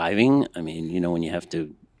when you're driving. I mean, you know, when you have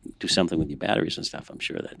to do something with your batteries and stuff, I'm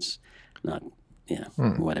sure that's not,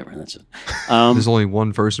 whatever. That's it. There's only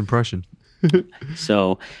one first impression.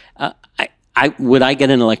 So, would I get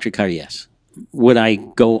an electric car? Yes. Would I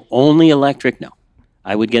go only electric? No.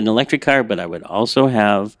 I would get an electric car, but I would also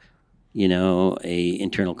have, a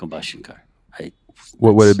internal combustion car.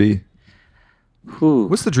 What would it be?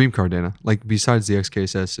 What's the dream car, Dana? Like besides the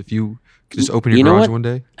XKSS, if you could just open your You know garage what? one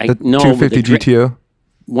day. The 250 GTO.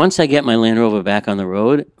 Once I get my Land Rover back on the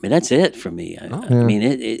road, I mean, that's it for me. I mean,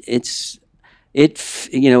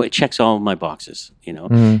 it checks all of my boxes.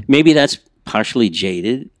 Maybe that's partially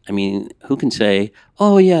jaded. I mean, who can say,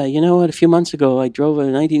 oh yeah, you know what? A few months ago, I drove a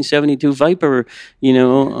 1972 Viper,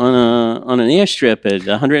 on an airstrip at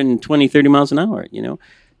 120, 30 miles an hour.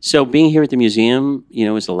 So being here at the museum,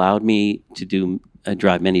 has allowed me to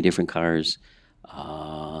drive many different cars.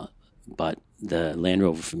 But the Land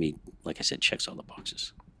Rover for me, like I said, checks all the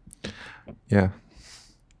boxes. Yeah.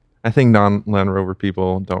 I think non-Land Rover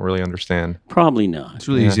people don't really understand. Probably not. It's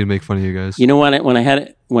really easy to make fun of you guys. You know what? When I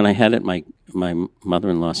had it, my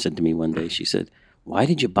mother-in-law said to me one day, she said, "Why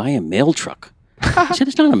did you buy a mail truck?" I said,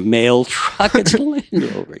 "It's not a mail truck; it's a Land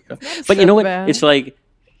Rover." But you know what? bad. It's like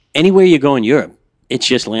anywhere you go in Europe, it's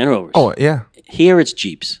just Land Rovers. Oh, yeah. Here it's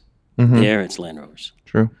Jeeps. There it's Land Rovers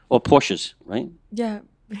True. or Porsches, right? Yeah.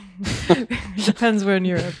 Depends where in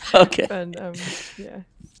Europe. Okay. But, yeah.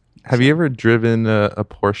 Have you ever driven a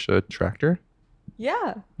Porsche tractor?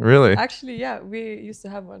 Yeah. Really? Actually, yeah. We used to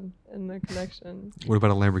have one in the collection. What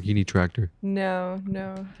about a Lamborghini tractor? No,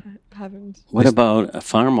 haven't. What about a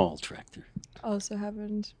farm-all tractor? Also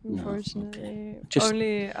haven't, unfortunately. Just-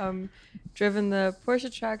 Only driven the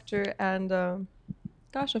Porsche tractor and,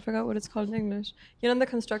 gosh, I forgot what it's called in English. On the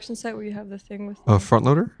construction site where you have the thing with A front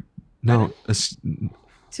loader? No.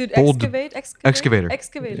 to bold- excavator.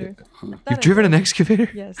 Excavator. That You've I driven an think. excavator?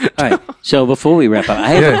 Yes. All right. So before we wrap up, I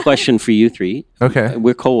have a question for you three. Okay.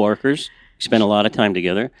 We're co-workers. We spend a lot of time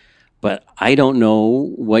together, but I don't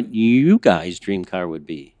know what you guys' dream car would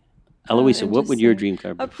be. Eloisa, what would your dream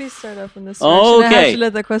car be? Oh, please start off in this Oh, direction. I have okay. to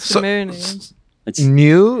let the question marinate. It's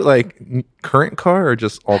New, like current car or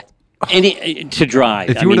just all? any to drive.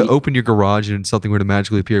 If you were to open your garage and something were to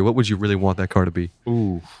magically appear, what would you really want that car to be?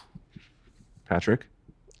 Ooh. Patrick?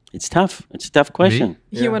 It's tough. It's a tough question.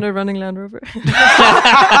 Yeah. You want a running Land Rover?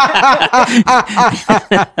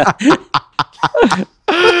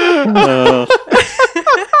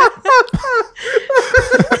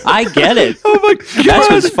 I get it. Oh my god! That's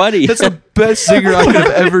what's funny. That's the best singer I could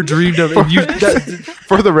have ever dreamed of. And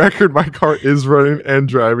For the record, my car is running and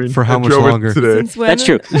driving. For how I much drove it longer? today? Since when? That's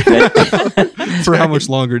true. for how much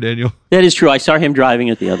longer, Daniel? That is true. I saw him driving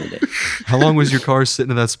it the other day. How long was your car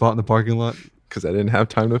sitting in that spot in the parking lot? Because I didn't have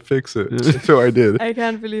time to fix it. So I did. I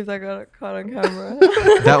can't believe that got caught on camera.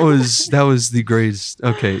 That was the greatest.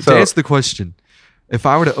 Okay, So- to answer the question, if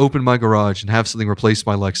I were to open my garage and have something replace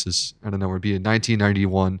my Lexus, I don't know, it'd be a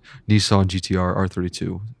 1991 Nissan GTR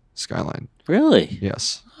R32 Skyline. Really?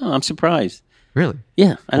 Yes. Oh, I'm surprised. Really?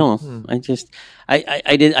 Yeah, I don't know.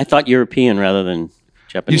 I thought European rather than You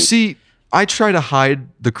Japanese. see, I try to hide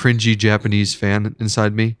the cringy Japanese fan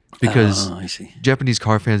inside me because Oh, I see. Japanese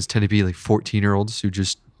car fans tend to be like 14-year-olds who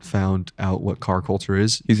just found out what car culture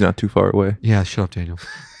is. He's not too far away. Yeah, shut up, Daniel.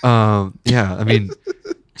 Yeah, I mean,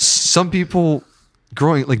 some people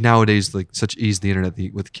growing like nowadays, like such ease of the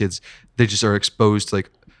internet with kids, they just are exposed to like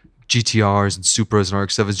GTRs and Supras and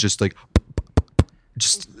RX-7s,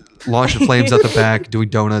 just launching flames out the back, doing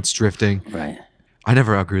donuts, drifting. Right. I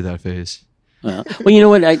never outgrew that phase. Well, you know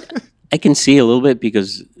what? I can see a little bit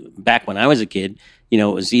because back when I was a kid, it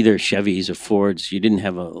was either Chevys or Fords. You didn't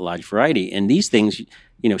have a large variety. And these things,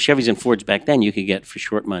 Chevys and Fords back then you could get for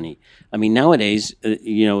short money. I mean, nowadays,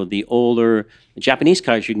 the older Japanese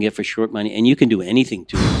cars you can get for short money, and you can do anything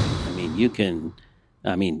to them.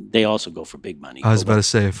 I mean, they also go for big money. I was about to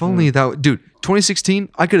say, if only that, dude, 2016,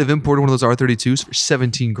 I could have imported one of those R32s for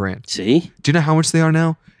 17 grand. See? Do you know how much they are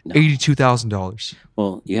now? No. $82,000.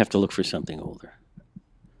 Well, you have to look for something older.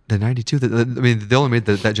 The 92, they only made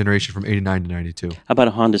that generation from 89 to 92. How about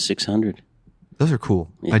a Honda 600? Those are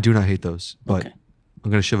cool. Yeah. I do not hate those, but Okay. I'm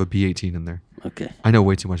going to shove a B18 in there. Okay. I know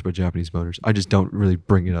way too much about Japanese motors. I just don't really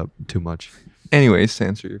bring it up too much. Anyways, to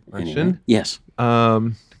answer your question, Anyway. Yes.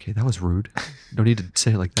 Okay, that was rude. No need to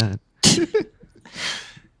say it like that.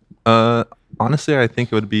 honestly, I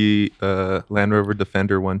think it would be Land Rover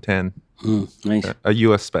Defender 110, Nice. a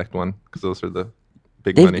US spec one, because those are the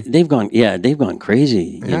big They've, money. they've gone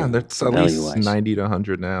crazy. Yeah, that's at least value-wise. 90 to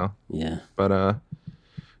 100 now. Yeah. But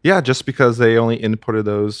yeah, just because they only imported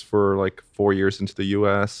those for like 4 years into the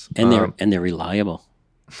US, And they're reliable.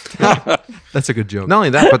 That's a good joke. not only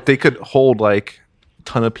that, but they could hold like a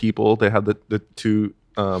ton of people. They have the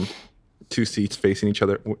two seats facing each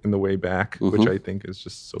other in the way back, which I think is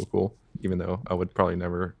just so cool. Even though I would probably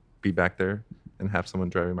never be back there and have someone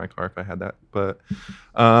driving my car if I had that. But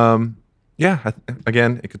yeah,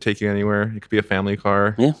 again, it could take you anywhere. It could be a family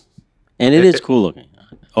car. Yeah. And it is cool looking.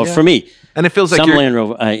 Or Yeah. for me, And it feels like some you're, Land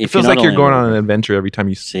Rover. it feels like you're going on an adventure every time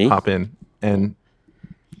you See? hop in, and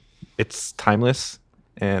it's timeless.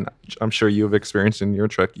 And I'm sure you have experienced in your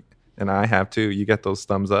truck, and I have too. You get those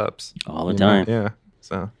thumbs ups all the you know? time. Yeah.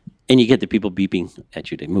 So And you get the people beeping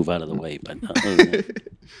at you to move out of the way. But other than that-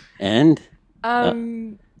 and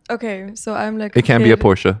Okay, so I'm like. it can be a kid.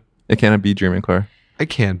 Porsche. It can't be a dreaming car. It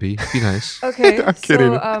can be. Be nice. Okay, I'm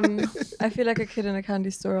kidding. so I feel like a kid in a candy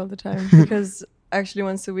store all the time because actually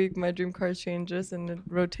once a week my dream car changes and it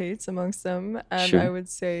rotates amongst them. And Sure. I would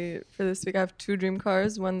say for this week I have 2 dream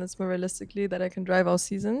cars. One that's more realistically that I can drive all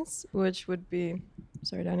seasons, which would be,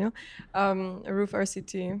 sorry Daniel, a Ruf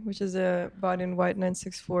RCT, which is a body in white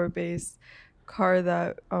 964 base car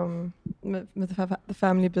that the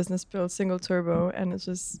family business built, single turbo, and it's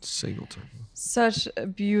just Single turbo. such a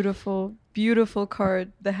beautiful, beautiful car.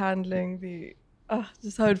 The handling,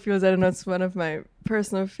 just how it feels. I don't know. It's one of my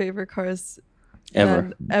personal favorite cars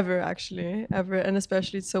ever, actually, ever. And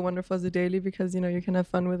especially it's so wonderful as a daily because, you can have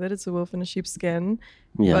fun with it. It's a wolf in a sheep's skin,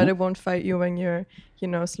 Yeah. but it won't fight you when you're,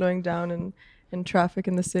 slowing down in traffic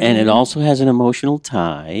in the city. And it also has an emotional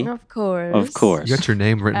tie. Of course. Of course. You got your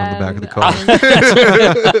name written on the back of the car.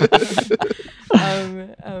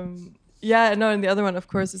 Yeah, no, and the other one, of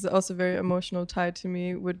course, is also very emotional tie to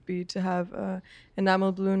me would be to have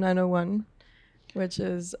enamel blue 901, which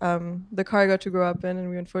is the car I got to grow up in, and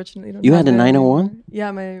we unfortunately don't. You have had a it 901? anymore.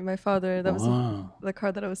 Yeah, my father. That was Wow. the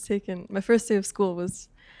car that I was taken. My first day of school was.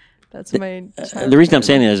 That's my. The reason I'm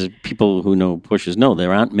saying that is people who know Porsches know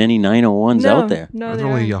there aren't many 901s out there. No, Are there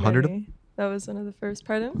there only aren't 100 of many. That was one of the first.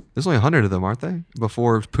 Pardon? There's only 100 of them, aren't they?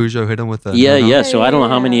 Before Peugeot hit them with the. Yeah, no, no. yeah. So I don't know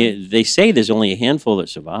how Yeah. many. They say there's only a handful that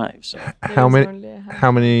survive. So How There's many? only a handful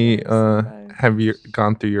How many that survive. have you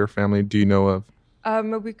gone through your family? Do you know of?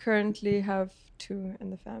 We currently have 2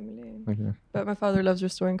 in the family. Okay. But my father loves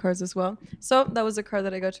restoring cars as well. So that was a car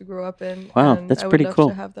that I got to grow up in. Wow, and that's I would pretty love cool.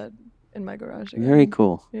 to have that in my garage again. very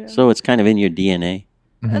cool. Yeah. So it's kind of in your DNA.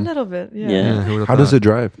 A little bit, yeah. Yeah. Yeah, who would've How does thought? it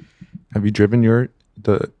drive? Have you driven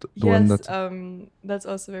the one Yes, that's that's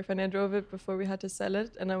also very funny. I drove it before we had to sell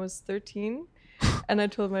it, and I was 13. And I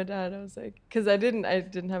told my dad, I was like, because I didn't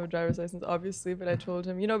have a driver's license, obviously, but I told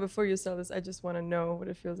him, before you sell this, I just want to know what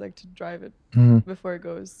it feels like to drive it before it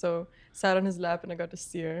goes. So sat on his lap and I got to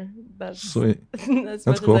steer. That's sweet? as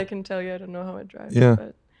much cool. as I can tell you. I don't know how it drives. Yeah.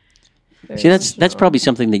 But very See, that's emotional. probably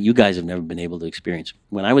something that you guys have never been able to experience.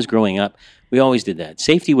 When I was growing up, we always did that.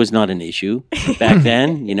 Safety was not an issue back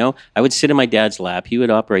then. I would sit in my dad's lap. He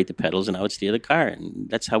would operate the pedals, and I would steer the car, and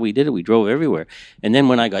that's how we did it. We drove everywhere. And then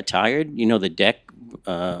when I got tired, the deck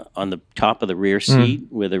on the top of the rear seat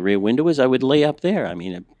where the rear window is, I would lay up there. I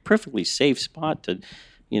mean, a perfectly safe spot to.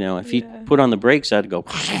 If he Yeah. put on the brakes, I'd go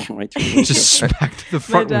right through. The Just smacked the My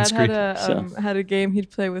front dad windscreen. had a game he'd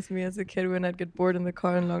play with me as a kid when I'd get bored in the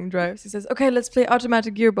car on long drives. He says, "Okay, let's play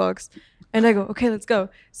automatic gearbox," and I go, "Okay, let's go."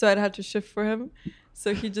 So I'd have to shift for him.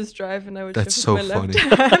 So he'd just drive, and I would That's shift so with my left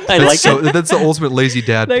funny. hand. I like that. That's the ultimate lazy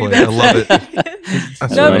dad Like play. I love it.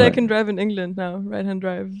 That's No, right. but I can drive in England now, right-hand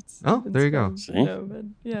drive. Oh, there you go. fun, See? but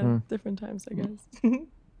yeah, different times, I guess.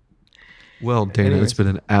 Well, Dana, Anyways. it's been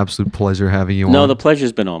an absolute pleasure having you No, on. the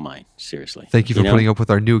pleasure's been all mine. Seriously. Thank you for putting up with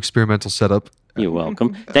our new experimental setup. You're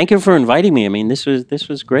welcome. Thank you for inviting me. I mean, this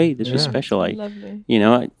was great. This was Yeah. special. Lovely.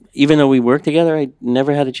 even though we work together, I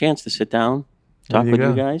never had a chance to sit down, talk you with go.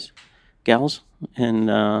 you guys, gals, and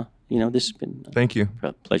this has been Thank you.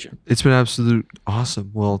 a pleasure. It's been absolute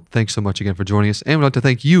awesome. Well, thanks so much again for joining us. And we'd like to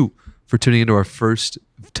thank you for tuning into our first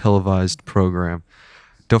televised program.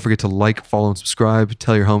 Don't forget to like, follow, and subscribe.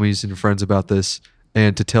 Tell your homies and your friends about this.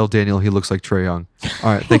 And to tell Daniel he looks like Trae Young.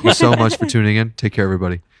 All right. Thank you so much for tuning in. Take care,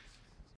 everybody.